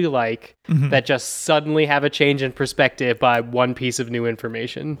people that we like, that just suddenly have a change in perspective by one piece of new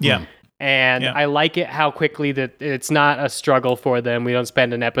information. And I like it how quickly that it's not a struggle for them. We don't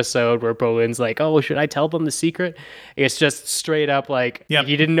spend an episode where Bolin's like, oh, should I tell them the secret? It's just straight up like,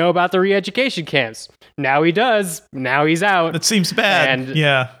 he didn't know about the re-education camps. Now he does. Now he's out. It seems bad.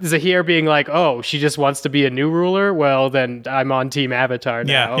 And Zahir being like, oh, she just wants to be a new ruler? Well, then I'm on Team Avatar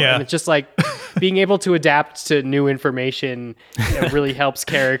now. And it's just like being able to adapt to new information really helps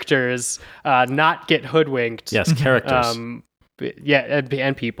characters not get hoodwinked. Yes, characters. And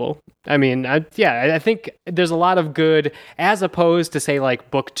people. I mean, I think there's a lot of good, as opposed to say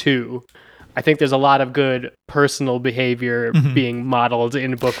like book 2. I think there's a lot of good personal behavior being modeled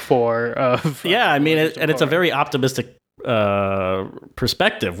in book 4 of. I mean, it's a very optimistic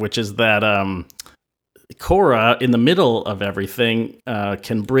perspective, which is that Korra, in the middle of everything,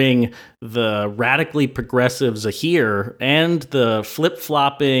 can bring the radically progressive Zahir and the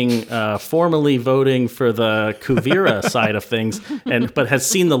flip-flopping, formally voting for the Kuvira side of things, but has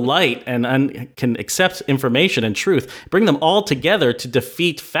seen the light and can accept information and truth, bring them all together to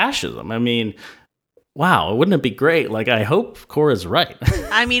defeat fascism. I mean, wow, wouldn't it be great? Like, I hope Korra's right.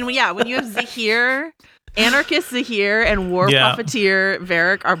 I mean, when you have Zahir, Anarchist Zahir and War Profiteer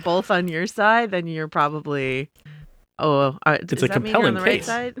Varric are both on your side, then you're probably... it's a compelling case. Right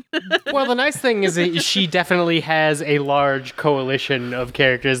side? Well, the nice thing is that she definitely has a large coalition of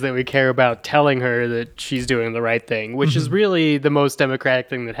characters that we care about telling her that she's doing the right thing, which is really the most democratic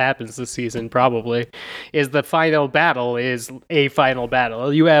thing that happens this season, probably, is the final battle is a final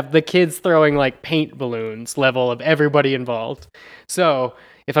battle. You have the kids throwing like paint balloons level of everybody involved. So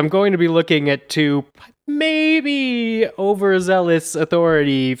if I'm going to be looking at 2 maybe overzealous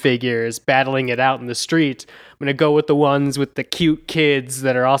authority figures battling it out in the street, I'm going to go with the ones with the cute kids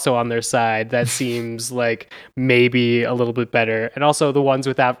that are also on their side. That seems like maybe a little bit better. And also the ones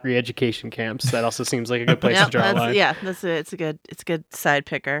without re-education camps. That also seems like a good place to draw a line. Yeah, it's a good side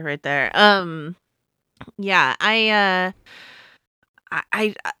picker right there.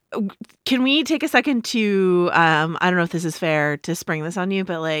 I can we take a second to I don't know if this is fair to spring this on you,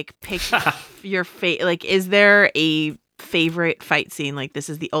 but like pick your like, is there a favorite fight scene? Like, this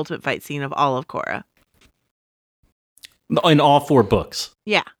is the ultimate fight scene of all of Korra. In all 4 books.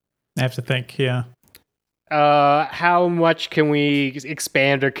 Yeah. I have to think, how much can we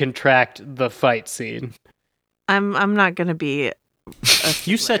expand or contract the fight scene? I'm not gonna be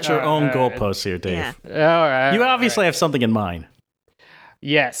you set your own goalposts here, Dave. Yeah. All right. You obviously have something in mind.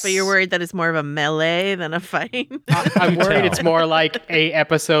 Yes. But you're worried that it's more of a melee than a fight. I'm worried tell. it's more like a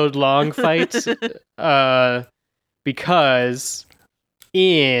episode long fight. Because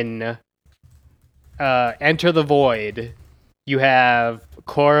in Enter the Void, you have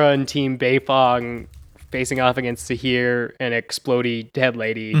Korra and Team Beifong facing off against Zahir and Explodey Dead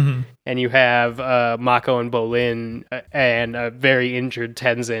Lady, and you have Mako and Bolin and a very injured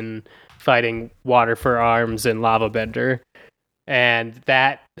Tenzin fighting Water for Arms and Lava Bender. And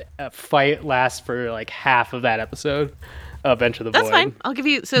that fight lasts for like half of that episode of Enter the Void. That's fine. I'll give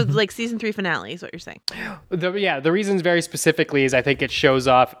you like season 3 finale is what you're saying. The reasons very specifically is I think it shows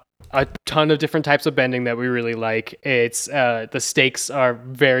off a ton of different types of bending that we really like. It's the stakes are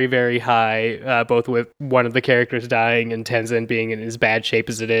very, very high, both with one of the characters dying and Tenzin being in as bad shape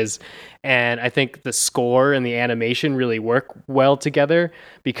as it is. And I think the score and the animation really work well together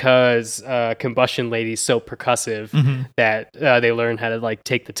because Combustion Lady's so percussive that they learn how to like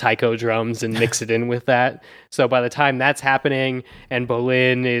take the taiko drums and mix it in with that. So by the time that's happening and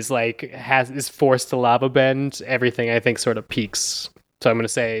Bolin is forced to lava bend, everything I think sort of peaks. So I'm going to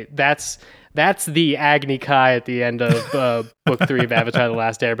say that's the Agni Kai at the end of Book 3 of Avatar The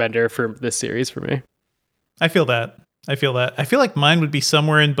Last Airbender for this series for me. I feel that. I feel like mine would be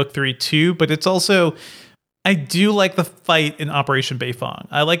somewhere in Book 3 too, but it's also, I do like the fight in Operation Beifong.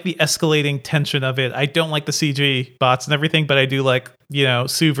 I like the escalating tension of it. I don't like the CG bots and everything, but I do like,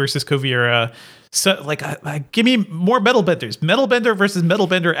 Sue versus Kuvira. So like, give me more Metal Benders. Metal Bender versus Metal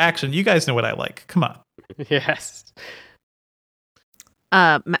Bender action. You guys know what I like. Come on. Yes.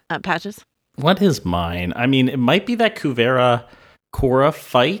 Patches? What is mine? I mean, it might be that Kuvira Korra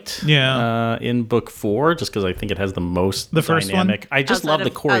fight in Book 4, just because I think it has the most dynamic. I just love the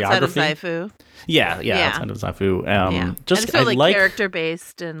choreography. Outside of Zaifu. Yeah, outside of Zaifu. Just and it's I like character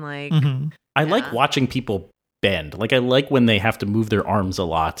based and like I like watching people bend. Like I like when they have to move their arms a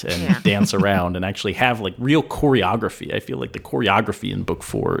lot and dance around and actually have like real choreography. I feel like the choreography in Book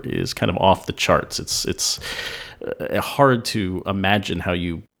 4 is kind of off the charts. It's hard to imagine how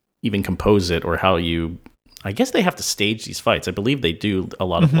you even compose it or how you. I guess they have to stage these fights. I believe they do a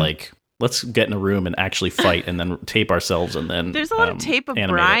lot of like, let's get in a room and actually fight and then tape ourselves and then there's a lot of tape of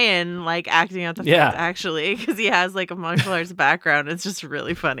Brian like acting out the fights actually because he has like a martial arts background. It's just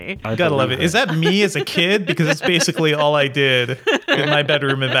really funny. I gotta love it. Is that me as a kid? Because it's basically all I did in my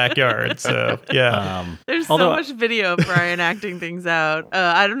bedroom and backyard. So yeah. There's so much video of Brian acting things out.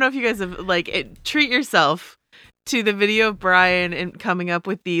 I don't know if you guys have treat yourself to the video of Brian and coming up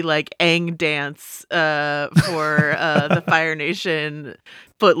with the like Aang dance for the Fire Nation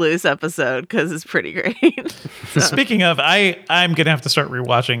Footloose episode because it's pretty great. Speaking of, I'm gonna have to start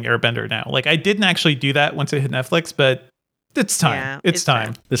rewatching Airbender now. Like I didn't actually do that once it hit Netflix, but it's time. Yeah, it's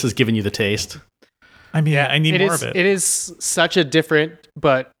time. This has given you the taste. I mean, I need more of it. It is such a different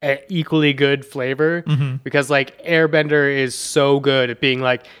but equally good flavor because like Airbender is so good at being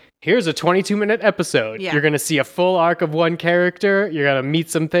like, here's a 22-minute episode. Yeah. You're going to see a full arc of one character. You're going to meet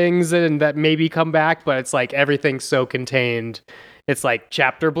some things and that maybe come back, but it's like everything's so contained. It's like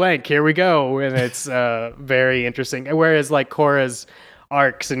chapter blank, here we go. And it's very interesting. Whereas like Korra's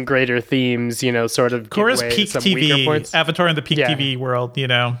arcs and greater themes, sort of Korra's give away peak some TV, weaker points. Avatar in the peak TV world,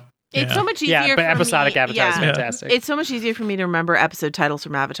 It's so much easier but for episodic me. Avatar is fantastic. It's so much easier for me to remember episode titles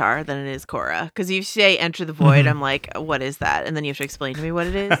from Avatar than it is Korra. Because you say Enter the Void, I'm like, what is that? And then you have to explain to me what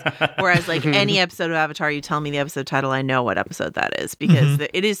it is. Whereas like any episode of Avatar, you tell me the episode title, I know what episode that is because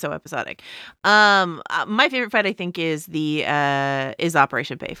it is so episodic. My favorite fight I think is is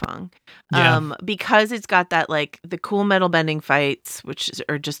Operation Beifong. Because it's got that like the cool metal bending fights, which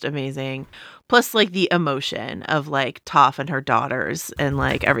are just amazing. Plus, like, the emotion of, like, Toph and her daughters and,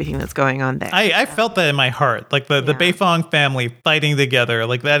 like, everything that's going on there. I felt that in my heart. Like, the Beifong family fighting together.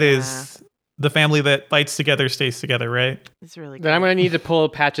 Like, that is the family that fights together, stays together, right? It's really good. Then I'm going to need to pull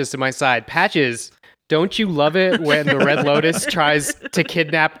Patches to my side. Patches, don't you love it when the Red Lotus tries to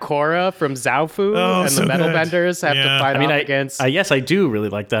kidnap Korra from Zaofu and so the Metal good. Benders have to fight off against... yes, I do really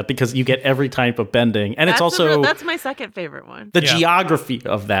like that because you get every type of bending. And it's also... that's my second favorite one. The geography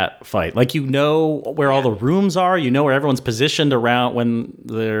of that fight. Like, you know where all the rooms are. You know where everyone's positioned around when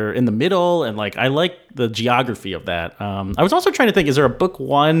they're in the middle. And, like, I like the geography of that. I was also trying to think, is there a book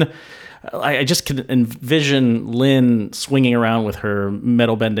one... I just can envision Lynn swinging around with her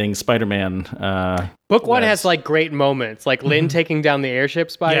metal bending Spider-Man. Book one has like great moments, like Lynn taking down the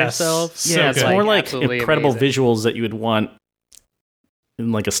airships by herself. So it's more like incredible visuals that you would want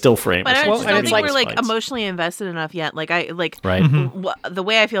in like a still frame. But I just don't think like we're like fights. emotionally invested enough yet. Like right. The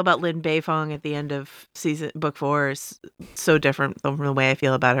way I feel about Lynn Beifong at the end of Book 4 is so different from the way I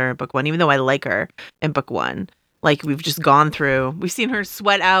feel about her in Book 1, even though I like her in Book 1. like we've just gone through. We've seen her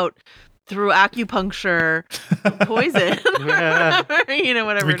sweat out through acupuncture, poison,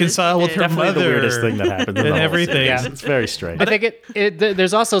 whatever. Reconcile with her Definitely mother. the weirdest thing that happened in and the whole everything. series. Yeah. It's very strange. I think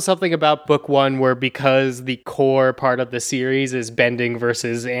there's also something about book one where because the core part of the series is bending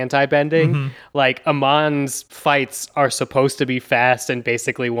versus anti-bending, like Amon's fights are supposed to be fast and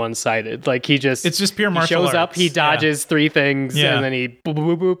basically one-sided. Like it's just pure he martial shows up, arts. he dodges three things, Yeah. and then he boop,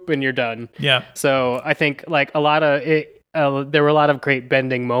 boop, boop, boop, and you're done. Yeah. So I think like a lot of it. There were a lot of great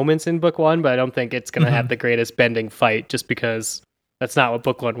bending moments in book one, but I don't think it's going to have the greatest bending fight just because that's not what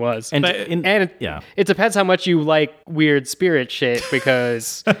book one was. And, But- It depends how much you like weird spirit shit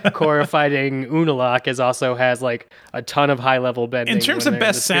because Korra fighting Unalaq also has like a ton of high level bending. In terms when of they're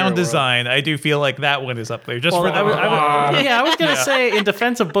in best the spirit sound world. design, I do feel like that one is up there. Just Well, for the I was going to say, in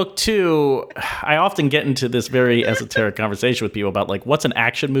defense of book two, I often get into this very esoteric conversation with people about like what's an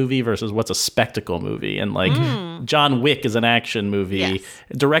action movie versus what's a spectacle movie, and like John Wick is an action movie. Yes.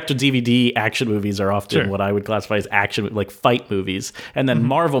 Direct to DVD action movies are often Sure. what I would classify as action, like fight movies, and then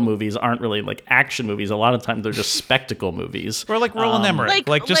Marvel movies aren't really like action movies. A lot of times they're just spectacle movies. or like Roland Emmerich,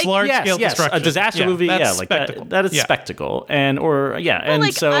 like- just like- large scale Yes, destruction. a disaster movie. that's Yeah, like spectacle. that is Yeah. spectacle, and Well,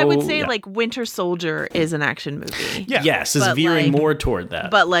 like so I would say yeah. like Winter Soldier is an action movie. Yeah. Yes, is But, veering like- more toward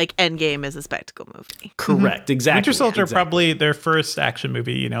that. But like Endgame is a spectacle movie. Correct, exactly. Winter Soldier exactly. probably their first action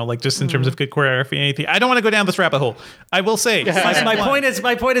movie, like just in terms of good choreography and anything. I don't want to go down this rabbit hole. I will say, My point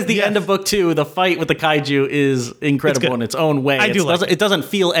is the Yes. end of book two. The fight with the kaiju is incredible good. in its own way. I do like it doesn't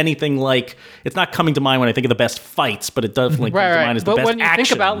feel anything like, it's not coming to mind when I think of the best fights, but it definitely comes to mind as the But best when you action.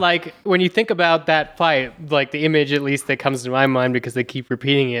 think about that fight, like the image at least that comes to my mind because they keep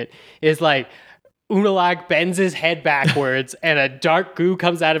repeating it is like Unalaq bends his head backwards and a dark goo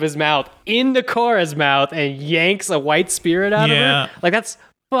comes out of his mouth into Korra's mouth and yanks a white spirit out Yeah. of her. Like that's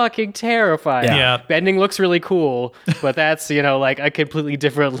fucking terrifying. Yeah. Bending looks really cool, but that's, like a completely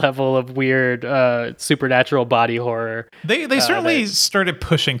different level of weird supernatural body horror. They certainly started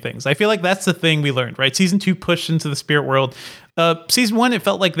pushing things. I feel like that's the thing we learned, right? Season 2 pushed into the spirit world. Season 1, it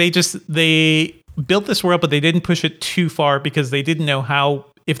felt like they built this world, but they didn't push it too far because they didn't know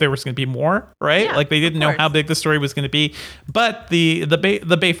if there was going to be more, right? Yeah, like they didn't know course. how big the story was going to be. But the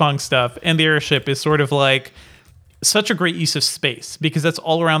Beifong stuff and the airship is sort of like such a great use of space because that's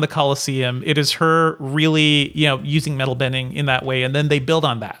all around the Colosseum. It is her really, using metal bending in that way. And then they build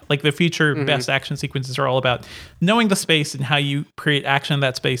on that. Like the future best action sequences are all about knowing the space and how you create action in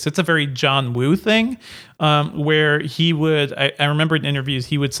that space. It's a very John Woo thing where he would, I remember in interviews,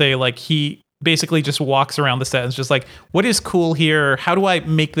 he would say like he basically just walks around the set and is just like, what is cool here? How do I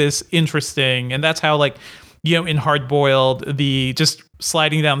make this interesting? And that's how like, in Hard Boiled, the just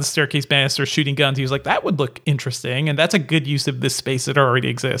sliding down the staircase banister, shooting guns, he was like, that would look interesting. And that's a good use of this space that already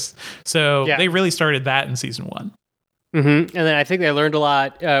exists. So Yeah. they really started that in season 1. And then I think they learned a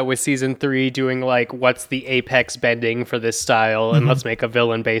lot with season 3 doing like, what's the apex bending for this style? And let's make a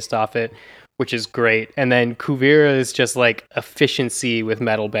villain based off it, which is great. And then Kuvira is just like efficiency with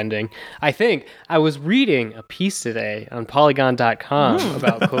metal bending. I think I was reading a piece today on Polygon.com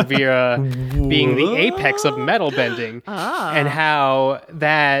about Kuvira being the apex of metal bending and how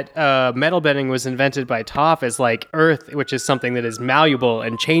that metal bending was invented by Toph as like earth, which is something that is malleable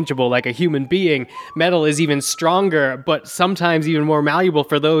and changeable like a human being. Metal is even stronger, but sometimes even more malleable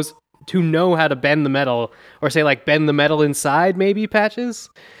for those who know how to bend the metal, or say like bend the metal inside, maybe, Patches.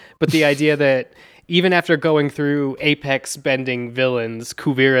 But the idea that even after going through apex bending villains,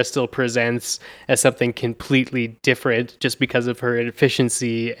 Kuvira still presents as something completely different just because of her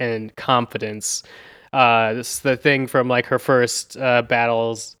efficiency and confidence. This is the thing from like her first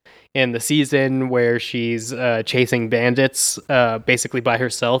battles in the season where she's chasing bandits basically by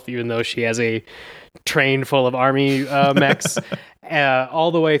herself, even though she has a train full of army mechs.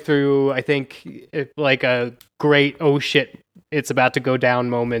 All the way through, I think, like a great oh shit, it's about to go down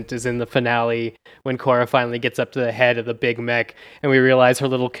moment is in the finale when Korra finally gets up to the head of the big mech and we realize her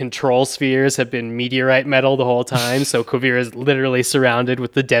little control spheres have been meteorite metal the whole time. So Kuvira is literally surrounded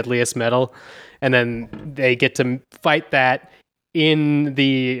with the deadliest metal. And then they get to fight that in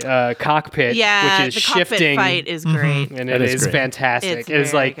the cockpit, Yeah, Mm-hmm. which is the cockpit shifting. fight is great. And That it is is great. fantastic. It's It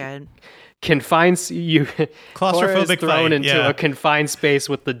is very like good. confined you Claustrophobic Korra is thrown fight, into yeah. a confined space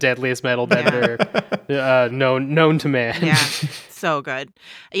with the deadliest metal bender known to man. Yeah, so good.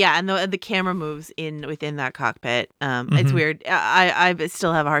 Yeah, and the camera moves within that cockpit. It's weird. I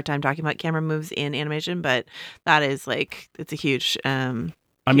still have a hard time talking about camera moves in animation, but that is like it's a huge.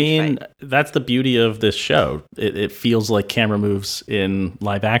 I mean, fight. that's the beauty of this show. It feels like camera moves in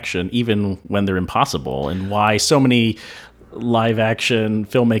live action, even when they're impossible, and why so many live action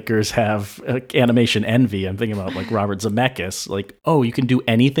filmmakers have animation envy. I'm thinking about like Robert Zemeckis, like, oh, you can do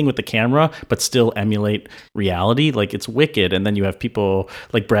anything with the camera, but still emulate reality. Like it's wicked. And then you have people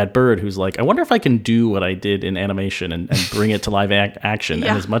like Brad Bird, who's like, I wonder if I can do what I did in animation and bring it to live action. Yeah.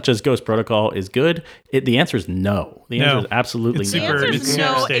 And as much as Ghost Protocol is good, the answer is no. The answer is absolutely It's no. The super- answer it's is super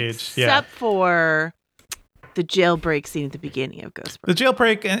no, staged, except yeah. for the jailbreak scene at the beginning of Ghost The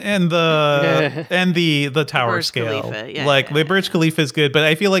jailbreak and the tower Burj scale, Khalifa, yeah, like yeah, the Burj Khalifa is good, but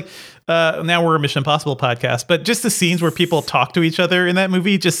I feel like now we're a Mission Impossible podcast, but just the scenes where people talk to each other in that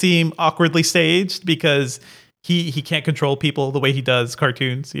movie just seem awkwardly staged because he can't control people the way he does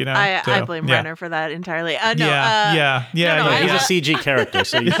cartoons. You know, I So, blame yeah. Renner for that entirely. Yeah, yeah. no, He's I- a CG character,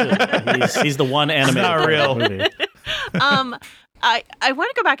 so you should. He's the one animated not part of the real. I movie. want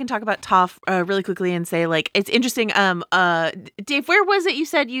to go back and talk about Toph really quickly and say, like, it's interesting. Dave, where was it you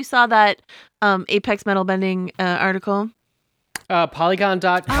said you saw that Apex metal bending article?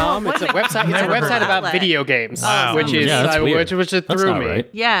 Polygon.com. Oh, it's a what? website. It's a Never heard website of about that. video games, Wow. which is Yeah, that's weird. which That's threw not me. right.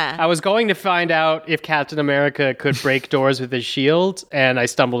 Yeah. I was going to find out if Captain America could break doors with his shield, and I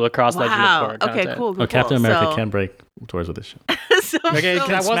stumbled across Legend of Wow. Korra Okay, content. cool. Oh, Captain America so, can break doors with his shield. so, Okay, so,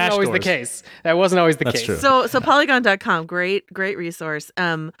 that wasn't smash always the doors. case. That wasn't always the That's case. true. so Polygon.com, great resource.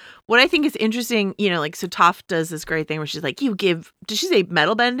 What I think is interesting, like, so Toph does this great thing where she's like, did she say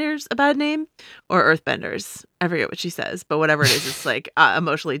metal benders a bad name or earth benders? I forget what she says, but whatever it is, it's like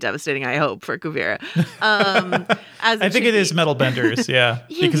emotionally devastating, I hope, for Kuvira. I think it is Metal Benders, yeah,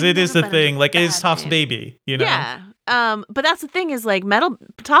 Yeah, because it is the Metal Benders thing. Like it is bad Toph's name. baby, you know. Yeah. But that's the thing is, like,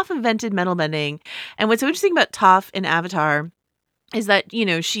 Toph invented metal bending. And what's so interesting about Toph in Avatar is that,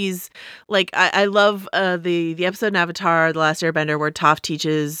 she's like, I love the episode in Avatar, The Last Airbender, where Toph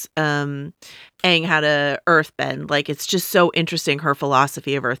teaches Aang how to earthbend. Like, it's just so interesting, her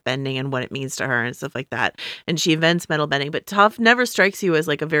philosophy of earthbending and what it means to her and stuff like that. And she invents metal bending, but Toph never strikes you as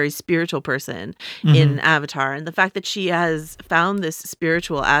like a very spiritual person in Avatar. And the fact that she has found this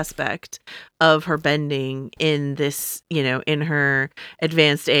spiritual aspect of her bending in this, in her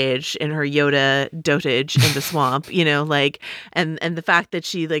advanced age, in her Yoda dotage in the swamp, like, and the fact that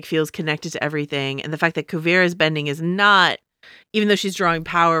she like feels connected to everything, and the fact that Kuvira's bending is not, even though she's drawing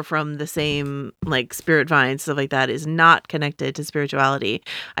power from the same like spirit vines, stuff like that, is not connected to spirituality,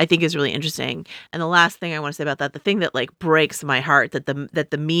 I think is really interesting. And the last thing I want to say about that, the thing that like breaks my heart that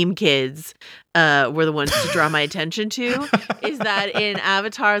the meme kids were the ones to draw my attention to is that in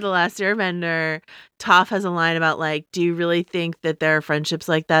Avatar: The Last Airbender, Toph has a line about like, do you really think that there are friendships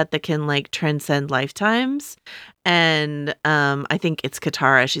like that can like transcend lifetimes? And I think it's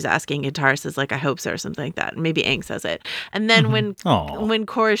Katara. She's asking. Katara says like, I hope so, or something like that. Maybe Aang says it. And then when Aw.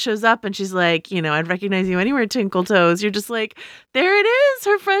 Korra shows up and she's like, I'd recognize you anywhere, Tinkle Toes. You're just like, there it is,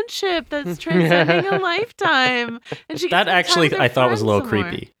 her friendship that's transcending a lifetime. And she That gets to actually, have I their thought was a little friends some more.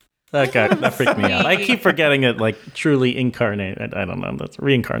 creepy. That freaked me out. I Sweet. keep forgetting it, like truly incarnated. I don't know. That's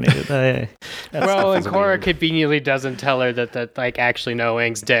reincarnated. That Well, stuff and is Korra weird. conveniently doesn't tell her that like, actually, no,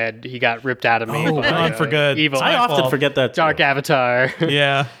 Aang's dead. He got ripped out of me. Oh, by, gone for good. Evil. It's I my often fault. forget that. Too. Dark Avatar.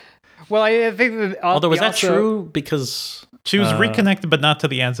 Yeah, Well, I think that Although, was he that also- true? Because she was reconnected, but not to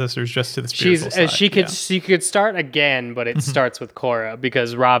the ancestors, just to the spiritual side. She could start again, but it starts with Korra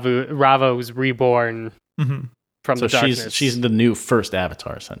because Ravo's reborn Mhm. from so the darkness. she's the new first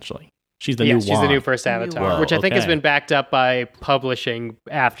Avatar, essentially. She's the yeah, new she's the Wand. new first Avatar, Whoa, which I think has okay. been backed up by publishing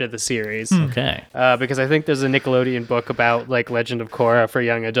after the series. Okay. Because I think there's a Nickelodeon book about like Legend of Korra for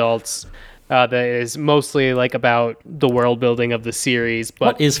young adults that is mostly like about the world building of the series. But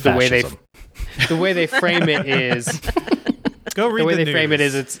What is the fascism? way they frame it is Go read the way the they frame it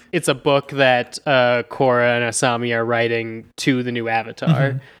news. is it's a book that Korra and Asami are writing to the new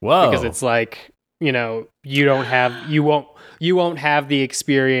Avatar. Whoa. Because it's like, you won't have the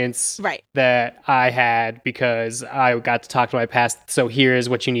experience Right. that I had because I got to talk to my past. So here's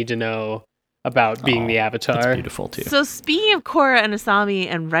what you need to know about being the Avatar. That's beautiful too. So speaking of Korra and Asami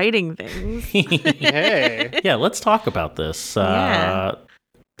and writing things, Hey. Yeah, let's talk about this. Yeah.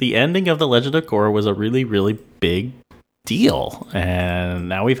 The ending of The Legend of Korra was a really, really big deal. And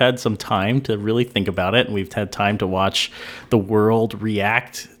now we've had some time to really think about it. And we've had time to watch the world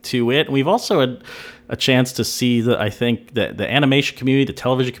react to it. And we've also had a chance to see I think the animation community, the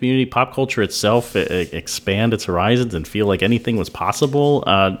television community, pop culture itself expand its horizons and feel like anything was possible.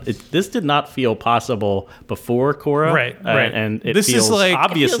 This did not feel possible before Korra. Right. And it This is feels like-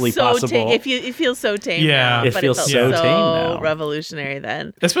 obviously it feels so possible. it feels so tame Yeah. now. It but feels felt so tame now. revolutionary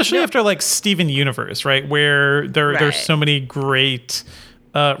then. Especially after like Steven Universe, right? Where there's Right. so many great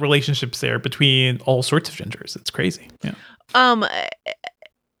relationships there between all sorts of genders. It's crazy. Yeah.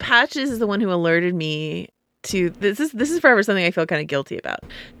 Patches is the one who alerted me to this is forever something I feel kind of guilty about.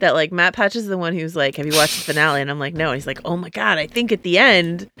 That like Matt Patch is the one who's like, "Have you watched the finale?" And I'm like, "No." And he's like, "Oh my god, I think at the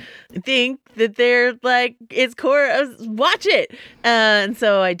end, I think that they're like it's Korra. Watch it." And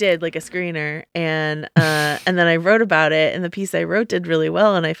so I did like a screener, and then I wrote about it, and the piece I wrote did really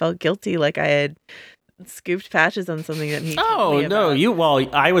well, and I felt guilty like I had scooped Patches on something that he told me no,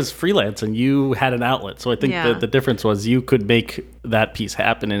 about. I was freelance and you had an outlet, so I think the difference was you could make that piece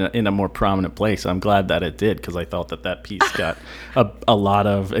happen in a more prominent place. I'm glad that it did, because I felt that piece got a lot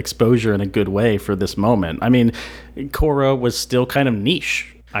of exposure in a good way for this moment. I mean, Korra was still kind of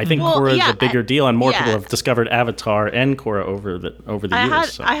niche. I think Korra is a bigger deal, and more people have discovered Avatar and Korra over the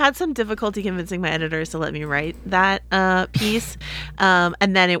years. I had some difficulty convincing my editors to let me write that piece,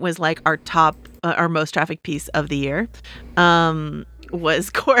 and then it was like our most trafficked piece of the year. Was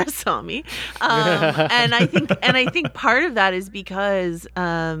Korrasami, and I think part of that is because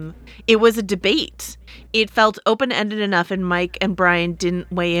it was a debate. It felt open-ended enough, and Mike and Brian didn't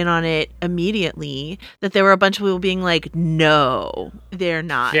weigh in on it immediately, that there were a bunch of people being like, "No, they're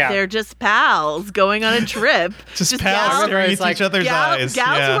not. Yeah. They're just pals going on a trip. just pals staring into each other's eyes.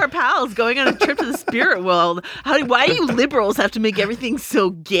 Gals who are pals going on a trip to the spirit world. Why do you liberals have to make everything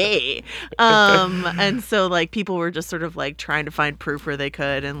so gay?" And so like people were just sort of like trying to find proof where they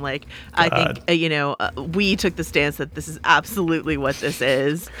could, and like I think we took the stance that this is absolutely what this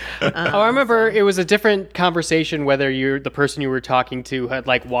is. I remember it was a different conversation whether the person you were talking to had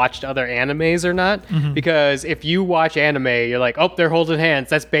like watched other animes or not, because if you watch anime, you're like, oh, they're holding hands.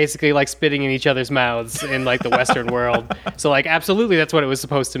 That's basically like spitting in each other's mouths in like the Western world. So like absolutely that's what it was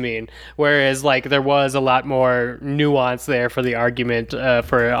supposed to mean. Whereas like there was a lot more nuance there for the argument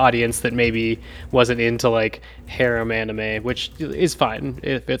for an audience that maybe wasn't into like harem anime, which is fine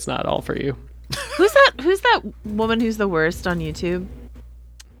if it's not all for you. Who's that woman who's the worst on YouTube?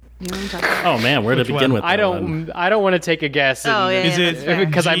 You know what I'm talking about? Oh man, where to begin with? I don't want to take a guess. Is it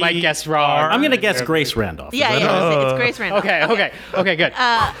because I might guess wrong? I'm gonna guess Grace Randolph. It's Grace Randolph. Okay, good.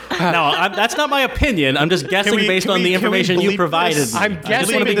 No, that's not my opinion. I'm just guessing based on the information you provided. I'm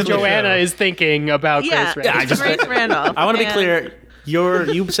guessing that Joanna is thinking about Grace Randolph. It's Grace Randolph. I want to be clear.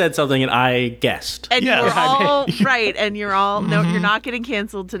 You said something and I guessed. And you were all right, and you're all no, you're not getting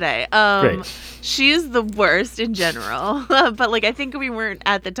canceled today. Great. She is the worst in general, but like I think we weren't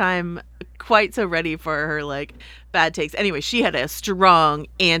at the time quite so ready for her like bad takes. Anyway, she had a strong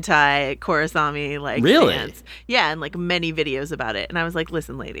anti Korrasami like stance. Yeah, and like many videos about it. And I was like,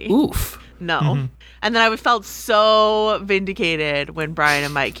 listen, lady. Oof. No. And then I felt so vindicated when Brian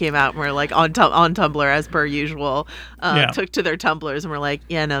and Mike came out and were like on Tumblr as per usual, took to their Tumblrs and were like,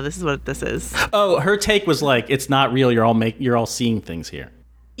 yeah, no, this is what this is. Oh, her take was like, it's not real. You're all seeing things here.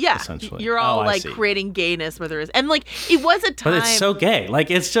 Yeah, essentially. You're all like creating gayness where there is, and like it was a time. But it's so gay.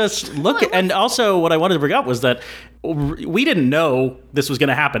 Like it's just and also what I wanted to bring up was that we didn't know this was going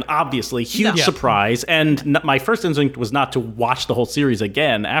to happen. Obviously, huge surprise. And my first instinct was not to watch the whole series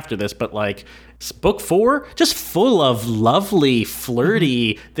again after this, but like book 4, just full of lovely,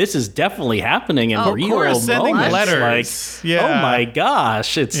 flirty. This is definitely happening in real moments. Sending letters. Like, oh my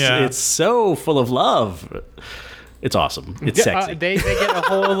gosh, it's so full of love. It's awesome. It's sexy. They get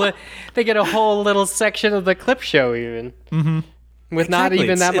a whole little section of the clip show even. With not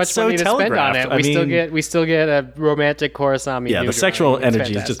even that much money to spend on it. We still get a romantic Korrasami. Yeah, the sexual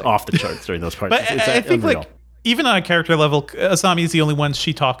energy is just off the charts during those parts. But I think like even on a character level, Asami is the only one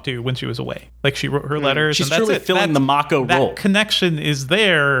she talked to when she was away. Like she wrote her letters. She's and truly filling the Mako role. That connection is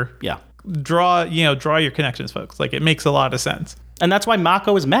there. Yeah. Draw your connections, folks. Like it makes a lot of sense. And that's why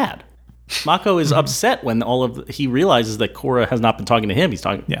Mako is mad. Mako is upset when he realizes that Korra has not been talking to him. She's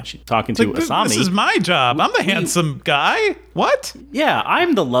talking to Asami. This is my job. I'm the handsome guy. What? Yeah,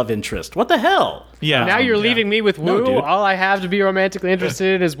 I'm the love interest. What the hell? Yeah. Now you're leaving me with Wu. No, all I have to be romantically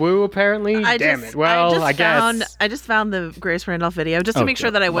interested in is Wu, apparently. Damn it. Well, I guess. I just found the Grace Randolph video just to make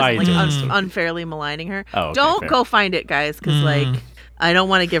sure that I wasn't unfairly maligning her. Oh, Don't go find it, guys, because like I don't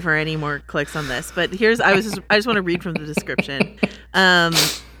want to give her any more clicks on this. But I just want to read from the description.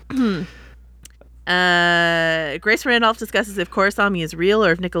 Grace Randolph discusses if Korrasami is real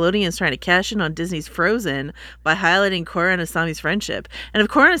or if Nickelodeon is trying to cash in on Disney's Frozen by highlighting Korra and Asami's friendship. And if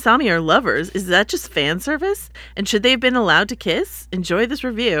Korra and Asami are lovers, is that just fan service? And should they have been allowed to kiss? Enjoy this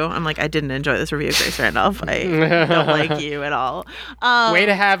review. I'm like, I didn't enjoy this review, Grace Randolph. I don't like you at all. Way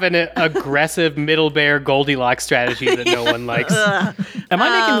to have an aggressive middle bear Goldilocks strategy that no one likes. Am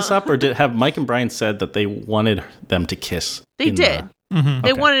I making this up, or have Mike and Brian said that they wanted them to kiss? They did.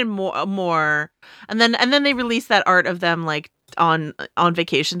 They wanted more, and then they released that art of them like on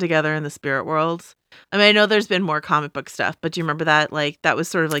vacation together in the spirit world. I mean, I know there's been more comic book stuff, but do you remember that? Like, that was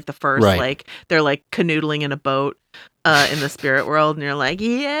sort of like the first, Right. like, they're like canoodling in a boat in the spirit world, and you're like,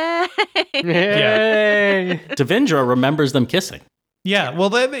 yay! Yay! Devindra remembers them kissing. Yeah,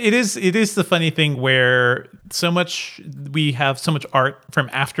 well, it is the funny thing where we have so much art from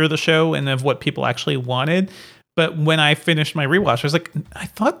after the show and of what people actually wanted. But when I finished my rewatch, I was like, I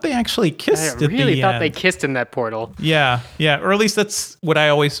thought they actually kissed I at really the thought end. they kissed in that portal. Yeah, or at least that's what I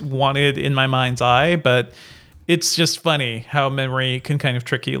always wanted in my mind's eye. But it's just funny how memory can kind of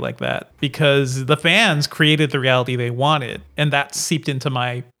trick you like that, because the fans created the reality they wanted, and that seeped into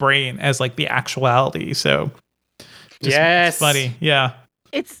my brain as like the actuality. So just, Yes. it's funny. Yeah.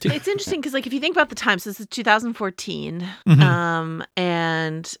 It's interesting because, like, if you think about the time, so this is 2014, Mhm.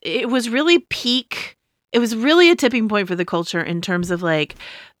 and it was really peak. It was really a tipping point for the culture in terms of like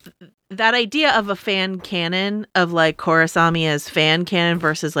that idea of a fan canon of like Korrasami as fan canon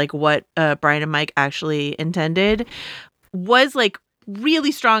versus like what Brian and Mike actually intended was like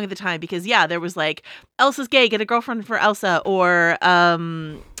really strong at the time, because there was like Elsa's gay, get a girlfriend for Elsa, or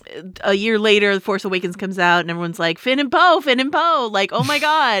a year later The Force Awakens comes out and everyone's like Finn and Poe, like, oh my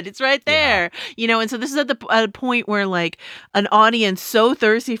god, it's right there. And so this is at a point where like an audience so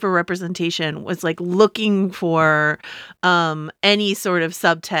thirsty for representation was like looking for any sort of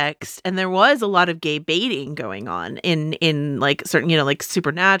subtext, and there was a lot of gay baiting going on in like certain, like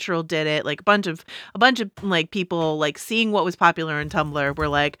Supernatural did it, like a bunch of like people like seeing what was popular on Tumblr were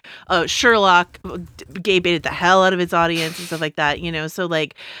like, oh, Sherlock gay baited the hell out of its audience and stuff like that, so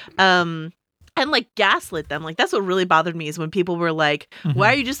like and like gaslit them. Like, that's what really bothered me, is when people were like,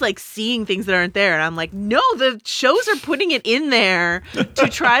 why are you just like seeing things that aren't there? And I'm like, no, the shows are putting it in there to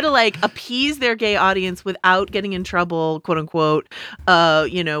try to like appease their gay audience without getting in trouble, quote unquote,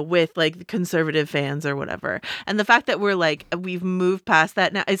 with like conservative fans or whatever. And the fact that we've moved past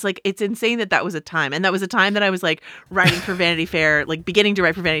that now, it's like, it's insane that was a time. And that was a time that I was like writing for Vanity Fair, like beginning to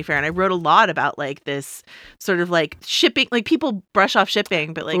write for Vanity Fair. And I wrote a lot about like this sort of like shipping, like people brush off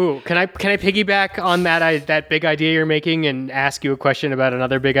shipping, but like, Ooh, can I piggyback on that big idea you're making and ask you a question about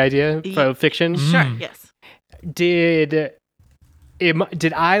another big idea of fiction? sure, yes. Did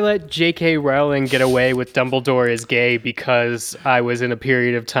I let J.K. Rowling get away with Dumbledore is gay because I was in a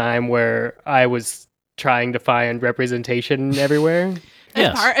period of time where I was trying to find representation everywhere?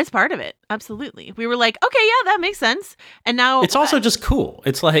 Yes. It's part of it. Absolutely. We were like, okay, yeah, that makes sense. And now It's also just cool.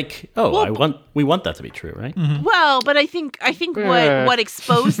 It's like, we want that to be true, right? well, but I think Yeah. what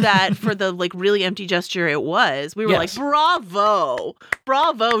exposed that for the like really empty gesture it was, we were Yes. like,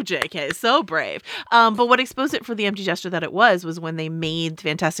 bravo, JK, so brave. But what exposed it for the empty gesture that it was when they made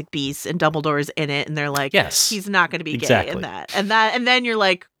Fantastic Beasts and Dumbledore's in it, and they're like, Yes. he's not going to be Exactly. gay in that, and then you're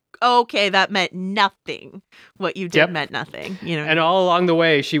like, okay, that meant nothing. What you did Yep. meant nothing. And all along the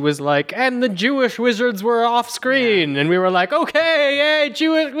way, she was like, and the Jewish wizards were off screen. And we were like, okay, yay,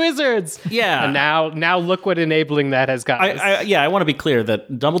 Jewish wizards. Yeah. And now look what enabling that has got us. I want to be clear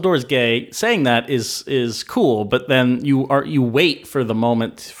that Dumbledore is gay. Saying that is cool, but then you wait for the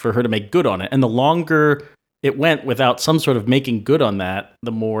moment for her to make good on it, and the longer it went without some sort of making good on that,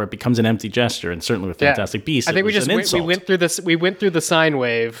 the more it becomes an empty gesture. And certainly with Fantastic Beasts, I think it was an insult. we went through the sine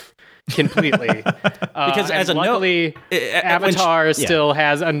wave completely Because as a note, luckily, Avatar still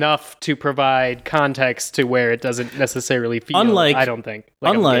has enough to provide context to where it doesn't necessarily feel. Unlike- I don't think.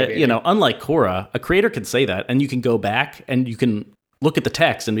 Like a gay baby. unlike Korra, a creator can say that, and you can go back and you can look at the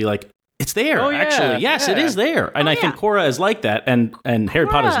text and be like, it's there. Oh, yeah, actually, yes, it yeah. is there. And I think Korra is like that, and Harry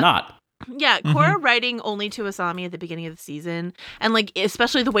Potter's not. Yeah, Korra writing only to Asami at the beginning of the season, and like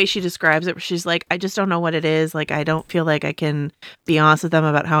especially the way she describes it, where she's like, I just don't know what it is. Like, I don't feel like I can be honest with them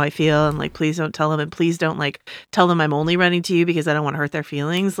about how I feel, and like, please don't tell them, and please don't like tell them I'm only writing to you because I don't want to hurt their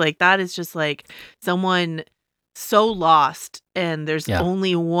feelings. Like, that is just like someone so lost, and there's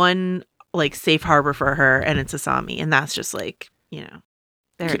only one like safe harbor for her, and it's Asami, and that's just like,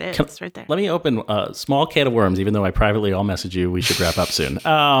 there it is. It's right there. Let me open a small can of worms, even though I privately all message you. We should wrap up soon.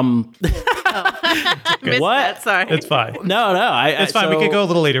 Missed What? that, sorry. It's fine. No, It's fine. We could go a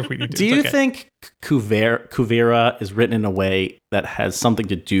little later if we need to. Do It's you okay. think Kuvira is written in a way that has something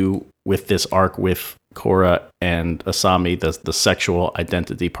to do with this arc with Korra and Asami, the sexual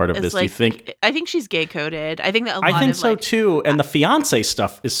identity part of It's this? like, Do you think? I think she's gay coded. I think that a lot I think of, so like, too. And the fiance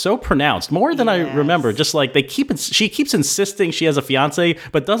stuff is so pronounced, more than I Yes. remember. Just like she keeps insisting she has a fiance,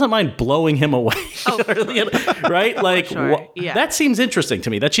 but doesn't mind blowing him away. Oh, for Right? Like sure. Yeah. that seems interesting to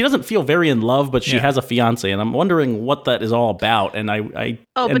me. That she doesn't feel very in love, but she has a fiance, and I'm wondering what that is all about. And and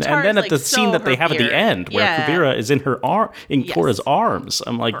Batar then is, at the like, scene so that they have at the her end, where yeah. Kuvira is in Yes. Korra's arms,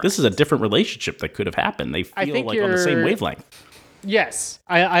 I'm like, this is a different relationship that could have happened. They I feel think like on the same you're- wavelength. Yes,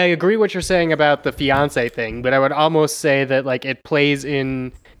 I agree what you're saying about the fiance thing, but I would almost say that like it plays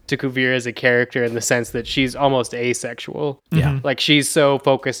in to Kuvira as a character in the sense that she's almost asexual. Yeah. Like she's so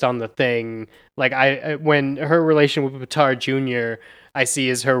focused on the thing. Like when her relation with Baatar Jr., I see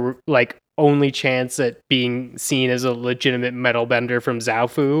as her like only chance at being seen as a legitimate metal bender from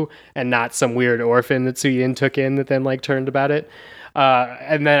Zaofu and not some weird orphan that Suyin took in that then like turned about it.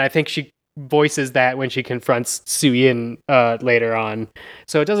 And then I think she voices that when she confronts Suyin later on.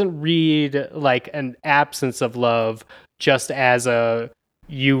 So it doesn't read like an absence of love, just as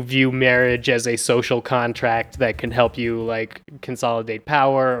you view marriage as a social contract that can help you like consolidate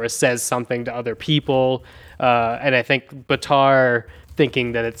power or says something to other people. And I think Baatar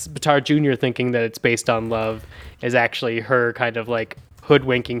Jr. thinking that it's based on love is actually her kind of like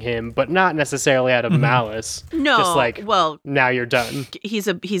hoodwinking him, but not necessarily out of malice. No, just like, well, now you're done. He's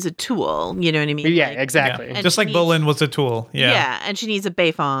a tool. You know what I mean? Yeah, like, exactly. Yeah. And Just like she needs- Bolin was a tool. Yeah. and she needs a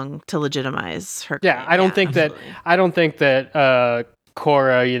Beifong to legitimize her. Yeah, claim. I don't think absolutely. that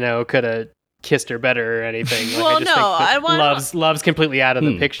Korra, could have kissed her better or anything. Like, Well, I just no, I think want- that love's completely out of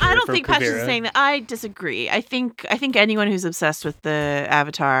the picture. I don't for think Patch is Kuvira. saying that. I disagree. I think anyone who's obsessed with the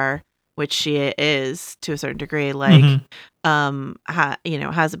Avatar, which she is to a certain degree, like,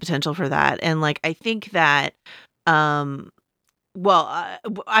 has the potential for that. And like, I think that, I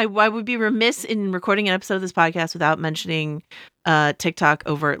would be remiss in recording an episode of this podcast without mentioning TikTok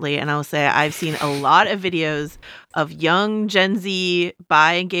overtly. And I'll say I've seen a lot of videos of young Gen Z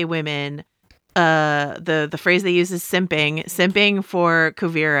bi and gay women. The phrase they use is simping for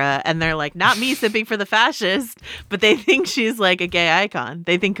Kuvira, and they're like, not me simping for the fascist, but they think she's like a gay icon.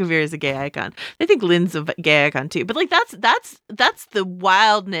 They think Kuvira is a gay icon. They think Lin's a gay icon too. But like that's the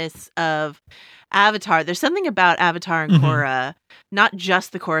wildness of Avatar. There's something about Avatar and Korra, not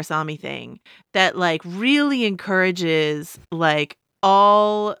just the Korrasami thing, that like really encourages like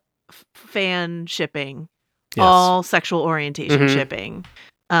all fan shipping, Yes. all sexual orientation shipping.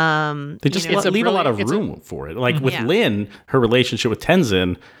 They just It's a leave a lot of brilliant- room for it. Like with Yeah. Lin, her relationship with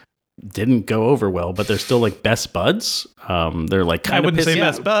Tenzin didn't go over well, but they're still like best buds. They're like I kind of wouldn't say pissed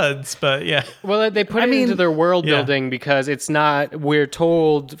best buds, but yeah. Well, they put I it into mean, their world yeah. building because it's not. We're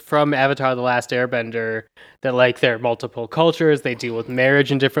told from Avatar: The Last Airbender that like there are multiple cultures. They deal with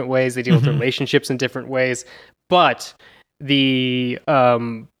marriage in different ways. They deal with relationships in different ways. But the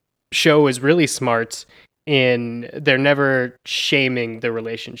show is really smart in they're never shaming the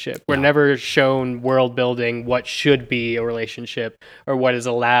relationship. We're never shown world building what should be a relationship or what is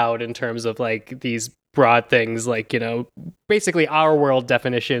allowed in terms of like these broad things like, basically our world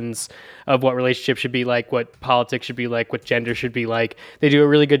definitions of what relationships should be like, what politics should be like, what gender should be like. They do a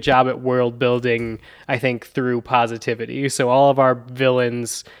really good job at world building, I think, through positivity. So all of our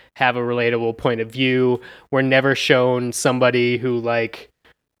villains have a relatable point of view. We're never shown somebody who like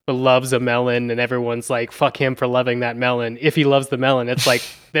loves a melon and everyone's like, fuck him for loving that melon. If he loves the melon, it's like,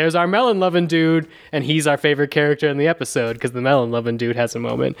 there's our melon loving dude and he's our favorite character in the episode because the melon loving dude has a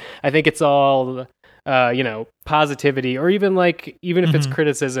moment. I think it's all positivity, or even if it's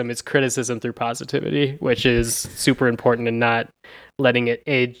criticism through positivity, which is super important, and not letting it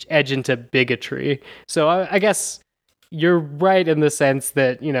edge into bigotry. So I guess you're right in the sense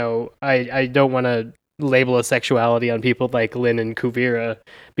that I don't want to label a sexuality on people like Lin and Kuvira,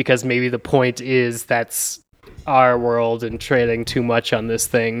 because maybe the point is that's our world and trading too much on this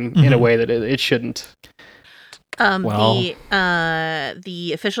thing in a way that it shouldn't. The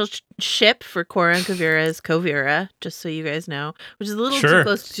official ship for Korra and Kuvira is Kovira, just so you guys know, which is a little too Sure.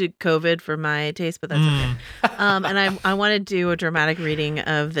 close to COVID for my taste, but that's okay. And I want to do a dramatic reading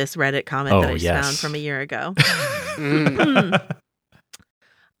of this Reddit comment that I just found from a year ago.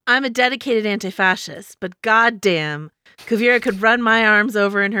 I'm a dedicated anti-fascist, but goddamn, Kuvira could run my arms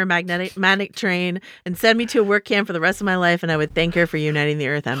over in her magnetic train and send me to a work camp for the rest of my life, and I would thank her for uniting the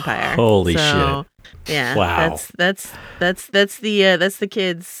Earth Empire. Holy shit! Yeah, Wow. That's the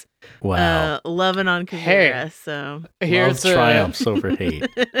kids. Wow. Loving on Kuvira. So Here's Love triumphs over hate.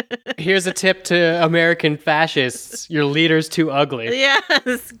 Here's a tip to American fascists: your leader's too ugly.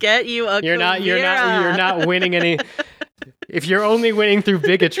 yes, get you a You're not Kuvira. winning any. If you're only winning through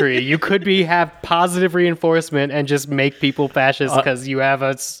bigotry, you could have positive reinforcement and just make people fascist because you have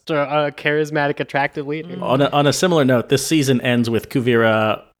a charismatic, attractive leader. On a similar note, this season ends with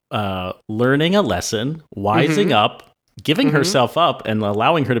Kuvira learning a lesson, wising up, giving herself up, and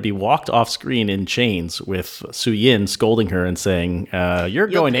allowing her to be walked off screen in chains, with Suyin scolding her and saying, "You're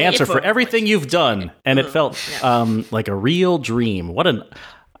going to pay answer for for it." everything you've done." And it felt like a real dream.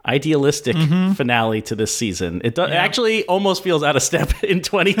 idealistic finale to this season. It actually almost feels out of step in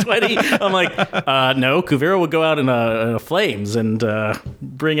 2020. I'm like, no, Kuvira would go out in a flames and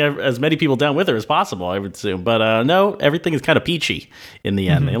bring as many people down with her as possible, I would assume. But no, everything is kind of peachy in the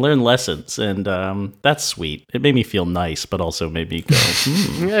end. They learn lessons, and that's sweet. It made me feel nice, but also made me go,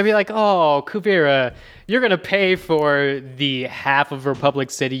 I'd be like, oh, Kuvira, you're going to pay for the half of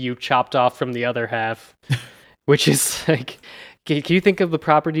Republic City you chopped off from the other half, which is like... Can you think of the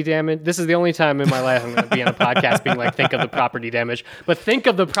property damage? This is the only time in my life I'm going to be on a podcast being like, think of the property damage. But think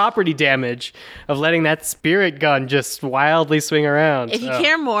of the property damage of letting that spirit gun just wildly swing around. If you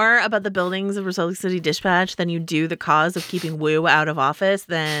care more about the buildings of Republic City Dispatch than you do the cause of keeping Wu out of office,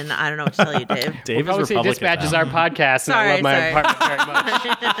 then I don't know what to tell you, Dave. Dave is Republic City Republican Dispatch is now. our podcast, and I love my apartment very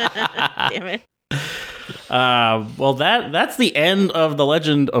much. Damn it. Well, that's the end of The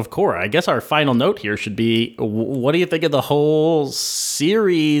Legend of Korra. I guess our final note here should be, what do you think of the whole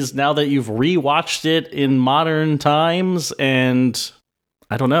series now that you've rewatched it in modern times? And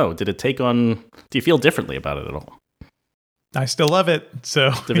I don't know, do you feel differently about it at all? I still love it.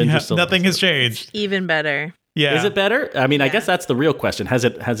 So Devendra still nothing loves has changed. Even better. Yeah. Is it better? I mean, I guess that's the real question. Has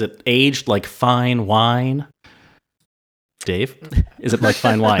it aged like fine wine? Dave, is it like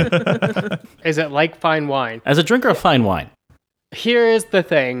fine wine? Is it like fine wine? As a drinker of fine wine. Here is the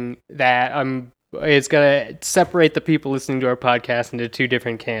thing that it's going to separate the people listening to our podcast into two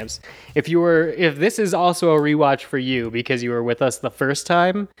different camps. If this is also a rewatch for you because you were with us the first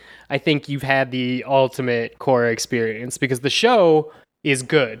time, I think you've had the ultimate Korra experience because the show is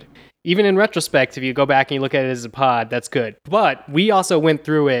good. Even in retrospect, if you go back and you look at it as a pod, that's good. But we also went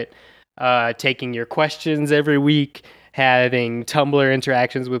through it, taking your questions every week, having Tumblr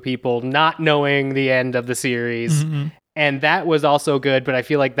interactions with people, not knowing the end of the series. And that was also good, but I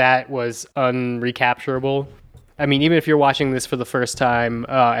feel like that was unrecapturable. I mean, even if you're watching this for the first time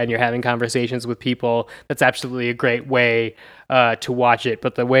and you're having conversations with people, that's absolutely a great way to watch it.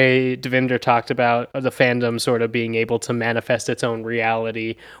 But the way Devendra talked about the fandom sort of being able to manifest its own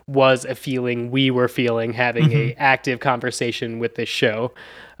reality was a feeling we were feeling having a active conversation with this show.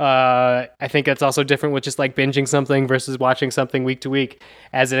 I think that's also different with just like binging something versus watching something week to week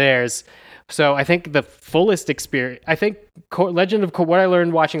as it airs. So I think the fullest experience, I think Legend of Korra, what I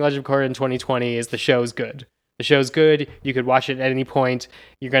learned watching Legend of Korra in 2020 is the show's good. The show's good. You could watch it at any point.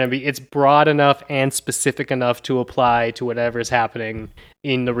 It's broad enough and specific enough to apply to whatever's happening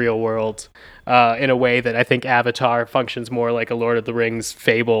in the real world in a way that I think Avatar functions more like a Lord of the Rings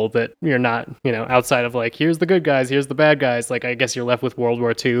fable that you're not, outside of like, here's the good guys, here's the bad guys. Like, I guess you're left with World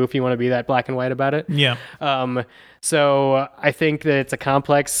War II if you want to be that black and white about it. Yeah. So I think that it's a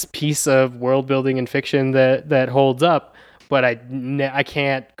complex piece of world building and fiction that holds up, but I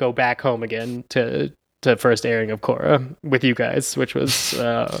can't go back home again to first airing of Korra with you guys, which was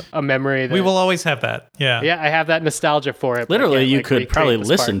a memory that We will always have that. Yeah. I have that nostalgia for it. but I Literally, can't, you like, could recreate probably the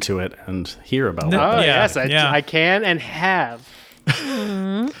listen spark. to it and hear about No. it. Oh, Yeah, yes, I can and have.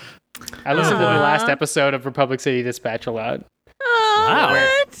 I listened to the last episode of Republic City Dispatch a lot. Oh, Wow.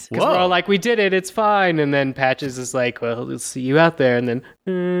 what? Because we're all like, we did it, it's fine. And then Patches is like, well, we'll see you out there. And then...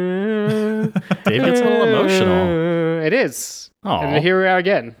 Dave gets a little emotional. It is. Aw. And here we are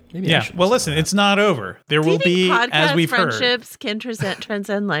again. Maybe I Yeah. should Well, listen listen, it's not over. There Do you will think be, podcast as we've heard. friendships can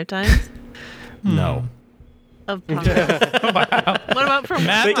transcend lifetimes No. of podcasts? What about from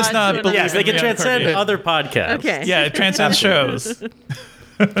Matt one does pod not to believe another? Yes, they can Yeah, transcend yeah. other podcasts. Okay. Yeah, it transcends shows.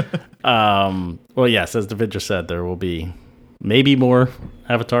 Well, yes, as Devendra said, there will be maybe more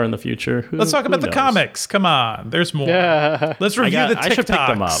Avatar in the future. Let's talk Who about the knows? comics. Come on. There's more. Yeah. Let's review the TikToks. I should pick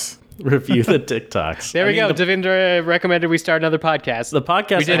them up. Review the TikToks. There we go. Devendra recommended we start another podcast. The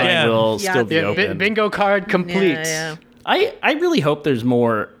podcast We did line it. will Yeah. still be Yeah, open. bingo card complete. Yeah. I really hope there's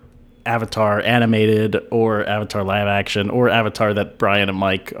more Avatar animated or Avatar live action or Avatar that Brian and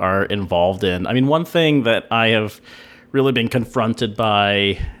Mike are involved in. I mean, one thing that I have really been confronted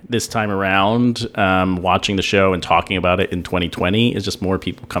by this time around, watching the show and talking about it in 2020, is just more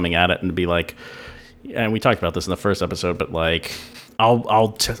people coming at it and be like, and we talked about this in the first episode, but like,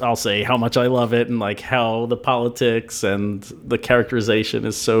 I'll say how much I love it and like how the politics and the characterization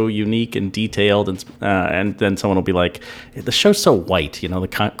is so unique and detailed, and then someone will be like, the show's so white,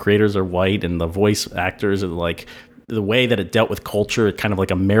 the creators are white and the voice actors are like, the way that it dealt with culture, it kind of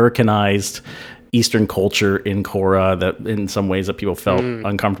like Americanized Eastern culture in Korra that in some ways that people felt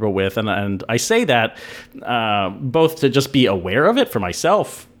uncomfortable with, and I say that both to just be aware of it for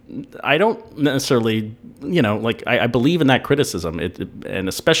myself. I don't necessarily, I believe in that criticism, and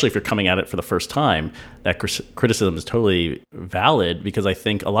especially if you're coming at it for the first time, that criticism is totally valid, because I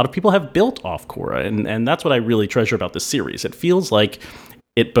think a lot of people have built off Korra, and that's what I really treasure about this series. It feels like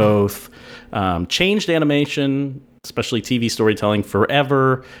it both changed animation, especially TV storytelling,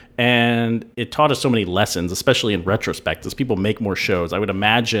 forever, and it taught us so many lessons, especially in retrospect. As people make more shows, I would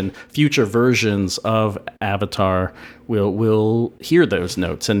imagine future versions of Avatar will hear those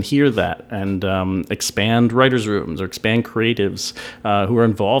notes and hear that and expand writers' rooms or expand creatives who are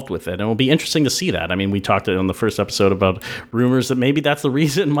involved with it. And it will be interesting to see that. I mean, we talked on the first episode about rumors that maybe that's the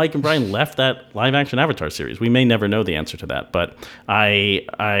reason Mike and Brian left that live-action Avatar series. We may never know the answer to that, but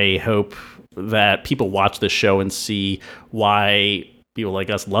I hope that people watch this show and see why people like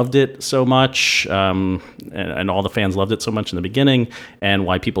us loved it so much, and all the fans loved it so much in the beginning, and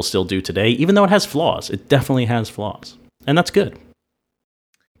why people still do today, even though it has flaws. It definitely has flaws, and that's good.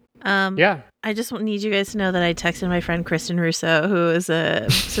 Yeah. I just need you guys to know that I texted my friend Kristen Russo, who is a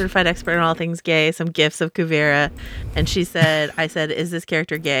certified expert in all things gay, some gifs of Kuvira, and I said, is this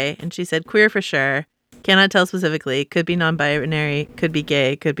character gay? And she said, queer for sure. Cannot tell specifically. Could be non-binary. Could be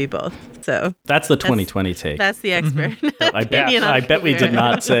gay. Could be both. So that's the 2020 take. That's the expert. I bet we did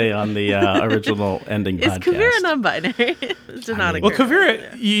not say on the original ending podcast. Is Kuvira non-binary? Well,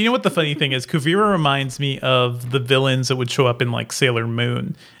 Kuvira. You know what the funny thing is? Kuvira reminds me of the villains that would show up in like Sailor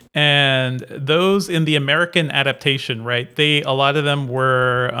Moon, and those in the American adaptation, right? A lot of them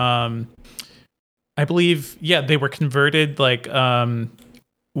were, I believe, they were converted like.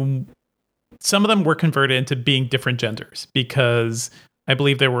 Some of them were converted into being different genders because I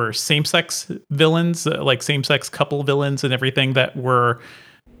believe there were same-sex villains, like same-sex couple villains and everything that were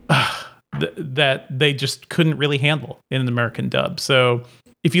that they just couldn't really handle in an American dub. So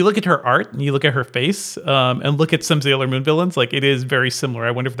if you look at her art and you look at her face and look at some Sailor Moon villains, like it is very similar.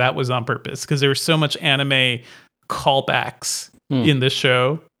 I wonder if that was on purpose because there was so much anime callbacks in this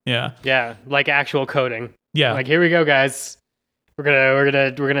show. Yeah. Yeah, like actual coding. Yeah. Like, here we go, guys. We're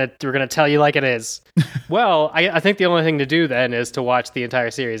gonna tell you like it is. Well, I think the only thing to do then is to watch the entire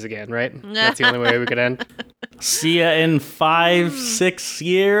series again, right? That's the only way we could end. See ya in 5-6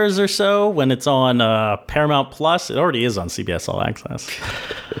 years or so when it's on Paramount Plus. It already is on CBS All Access.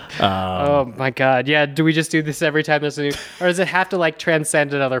 Oh my god, yeah. Do we just do this every time there's a new, or does it have to like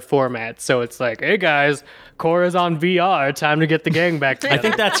transcend another format? So it's like, hey guys, Korra's on VR. Time to get the gang back together. I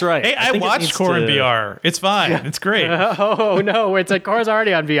think that's right. Hey, I watched Korra in VR. It's fine. It's great. Oh no, it's like Korra's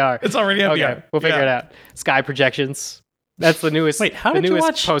already on VR. It's already on VR. We'll figure it out. Sky projections. That's the newest. Wait, how did you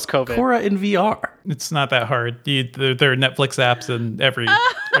watch post-COVID Korra in VR? It's not that hard. There are Netflix apps and every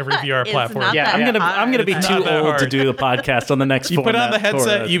VR platform. I'm gonna be too old to do the podcast on the next. You put on the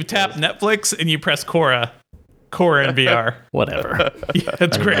headset, you tap Netflix, and you press Korra in VR. Whatever. Yeah,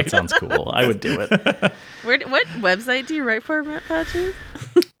 that's great. That sounds cool. I would do it. What website do you write for, Matt Patches?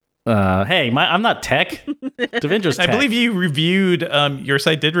 Hey, I'm not tech. Devindra's tech. I believe you reviewed. Your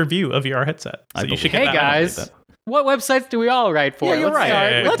site did review a VR headset. So you should get hey guys. What websites do we all write for? Yeah, you're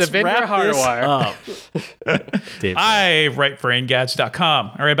right. Let's Devindra Hardwire. I write for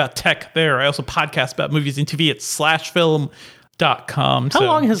Engadget.com. I write about tech there. I also podcast about movies and TV at slashfilm.com. How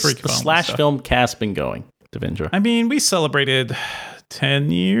long has the Slash Film cast been going, Devindra? I mean, we celebrated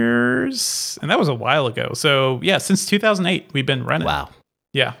 10 years, and that was a while ago. So, yeah, since 2008, we've been running. Wow.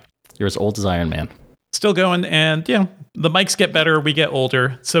 Yeah. You're as old as Iron Man. Still going, and, the mics get better, we get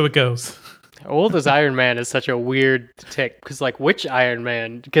older, so it goes. Old as Iron Man is such a weird tick because, like, which Iron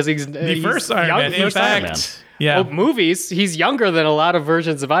Man? Because he's the first Iron Man. In fact, movies. He's younger than a lot of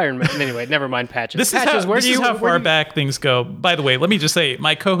versions of Iron Man. Anyway, never mind Patches. This is how far back things go. By the way, let me just say,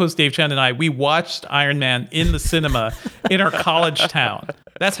 my co-host Dave Chen and I, we watched Iron Man in the cinema in our college town.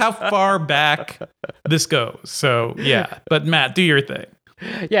 That's how far back this goes. So yeah, but Matt, do your thing.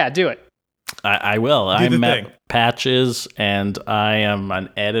 Yeah, do it. I will. I'm Matt Patches, and I am an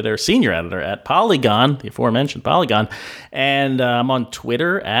senior editor at Polygon, the aforementioned Polygon, and I'm on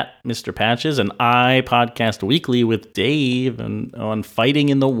Twitter at Mr. Patches, and I podcast weekly with Dave on Fighting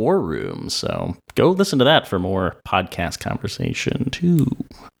in the War Room. So go listen to that for more podcast conversation too.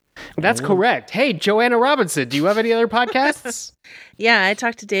 That's correct. Hey, Joanna Robinson, do you have any other podcasts? Yeah, I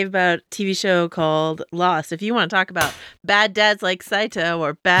talked to Dave about a TV show called Lost. If you want to talk about bad dads like Saito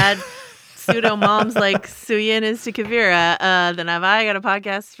or bad pseudo moms like Suyin is to Kuvira, then have I got a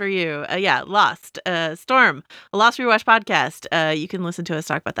podcast for you. Lost. Storm, a Lost Rewatch podcast. You can listen to us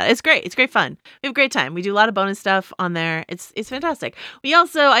talk about that. It's great. It's great fun. We have a great time. We do a lot of bonus stuff on there. It's fantastic. I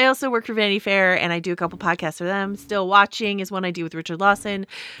also work for Vanity Fair, and I do a couple podcasts for them. Still Watching is one I do with Richard Lawson.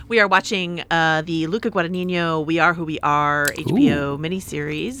 We are watching the Luca Guadagnino We Are Who We Are HBO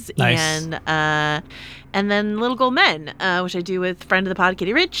miniseries. Nice. And then Little Gold Men, which I do with friend of the pod,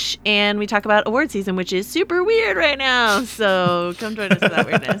 Katie Rich. And we talk about award season, which is super weird right now. So come join us for that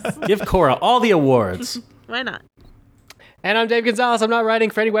weirdness. Give Korra all the awards. Why not? And I'm Dave Gonzalez. I'm not writing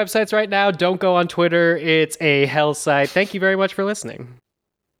for any websites right now. Don't go on Twitter. It's a hell site. Thank you very much for listening.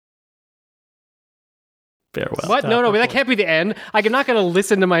 Farewell. What? No, that can't be the end. I'm not going to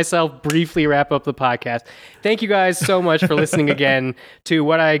listen to myself briefly wrap up the podcast. Thank you guys so much for listening again to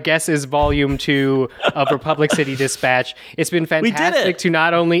what I guess is volume 2 of Republic City Dispatch. It's been fantastic to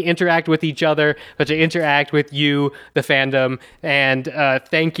not only interact with each other, but to interact with you, the fandom. And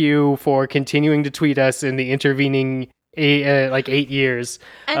thank you for continuing to tweet us in the intervening 8 years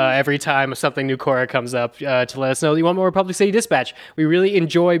every time something new Korra comes up to let us know that you want more Republic City Dispatch. We really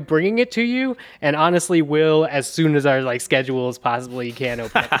enjoy bringing it to you, and honestly will as soon as our schedules possibly can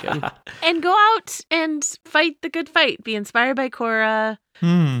open up again. And go out and fight the good fight. Be inspired by Korra.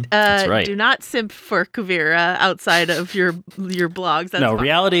 That's right. Do not simp for Kuvira outside of your blogs. That's no, fine.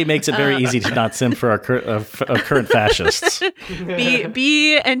 Reality makes it very easy to not simp for our current fascists.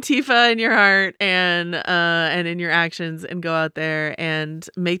 Be Antifa in your heart and in your actions, and go out there and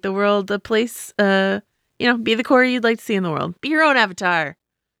make the world a place. Be the Korra you'd like to see in the world. Be your own avatar.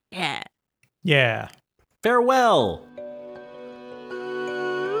 Yeah. Yeah. Farewell.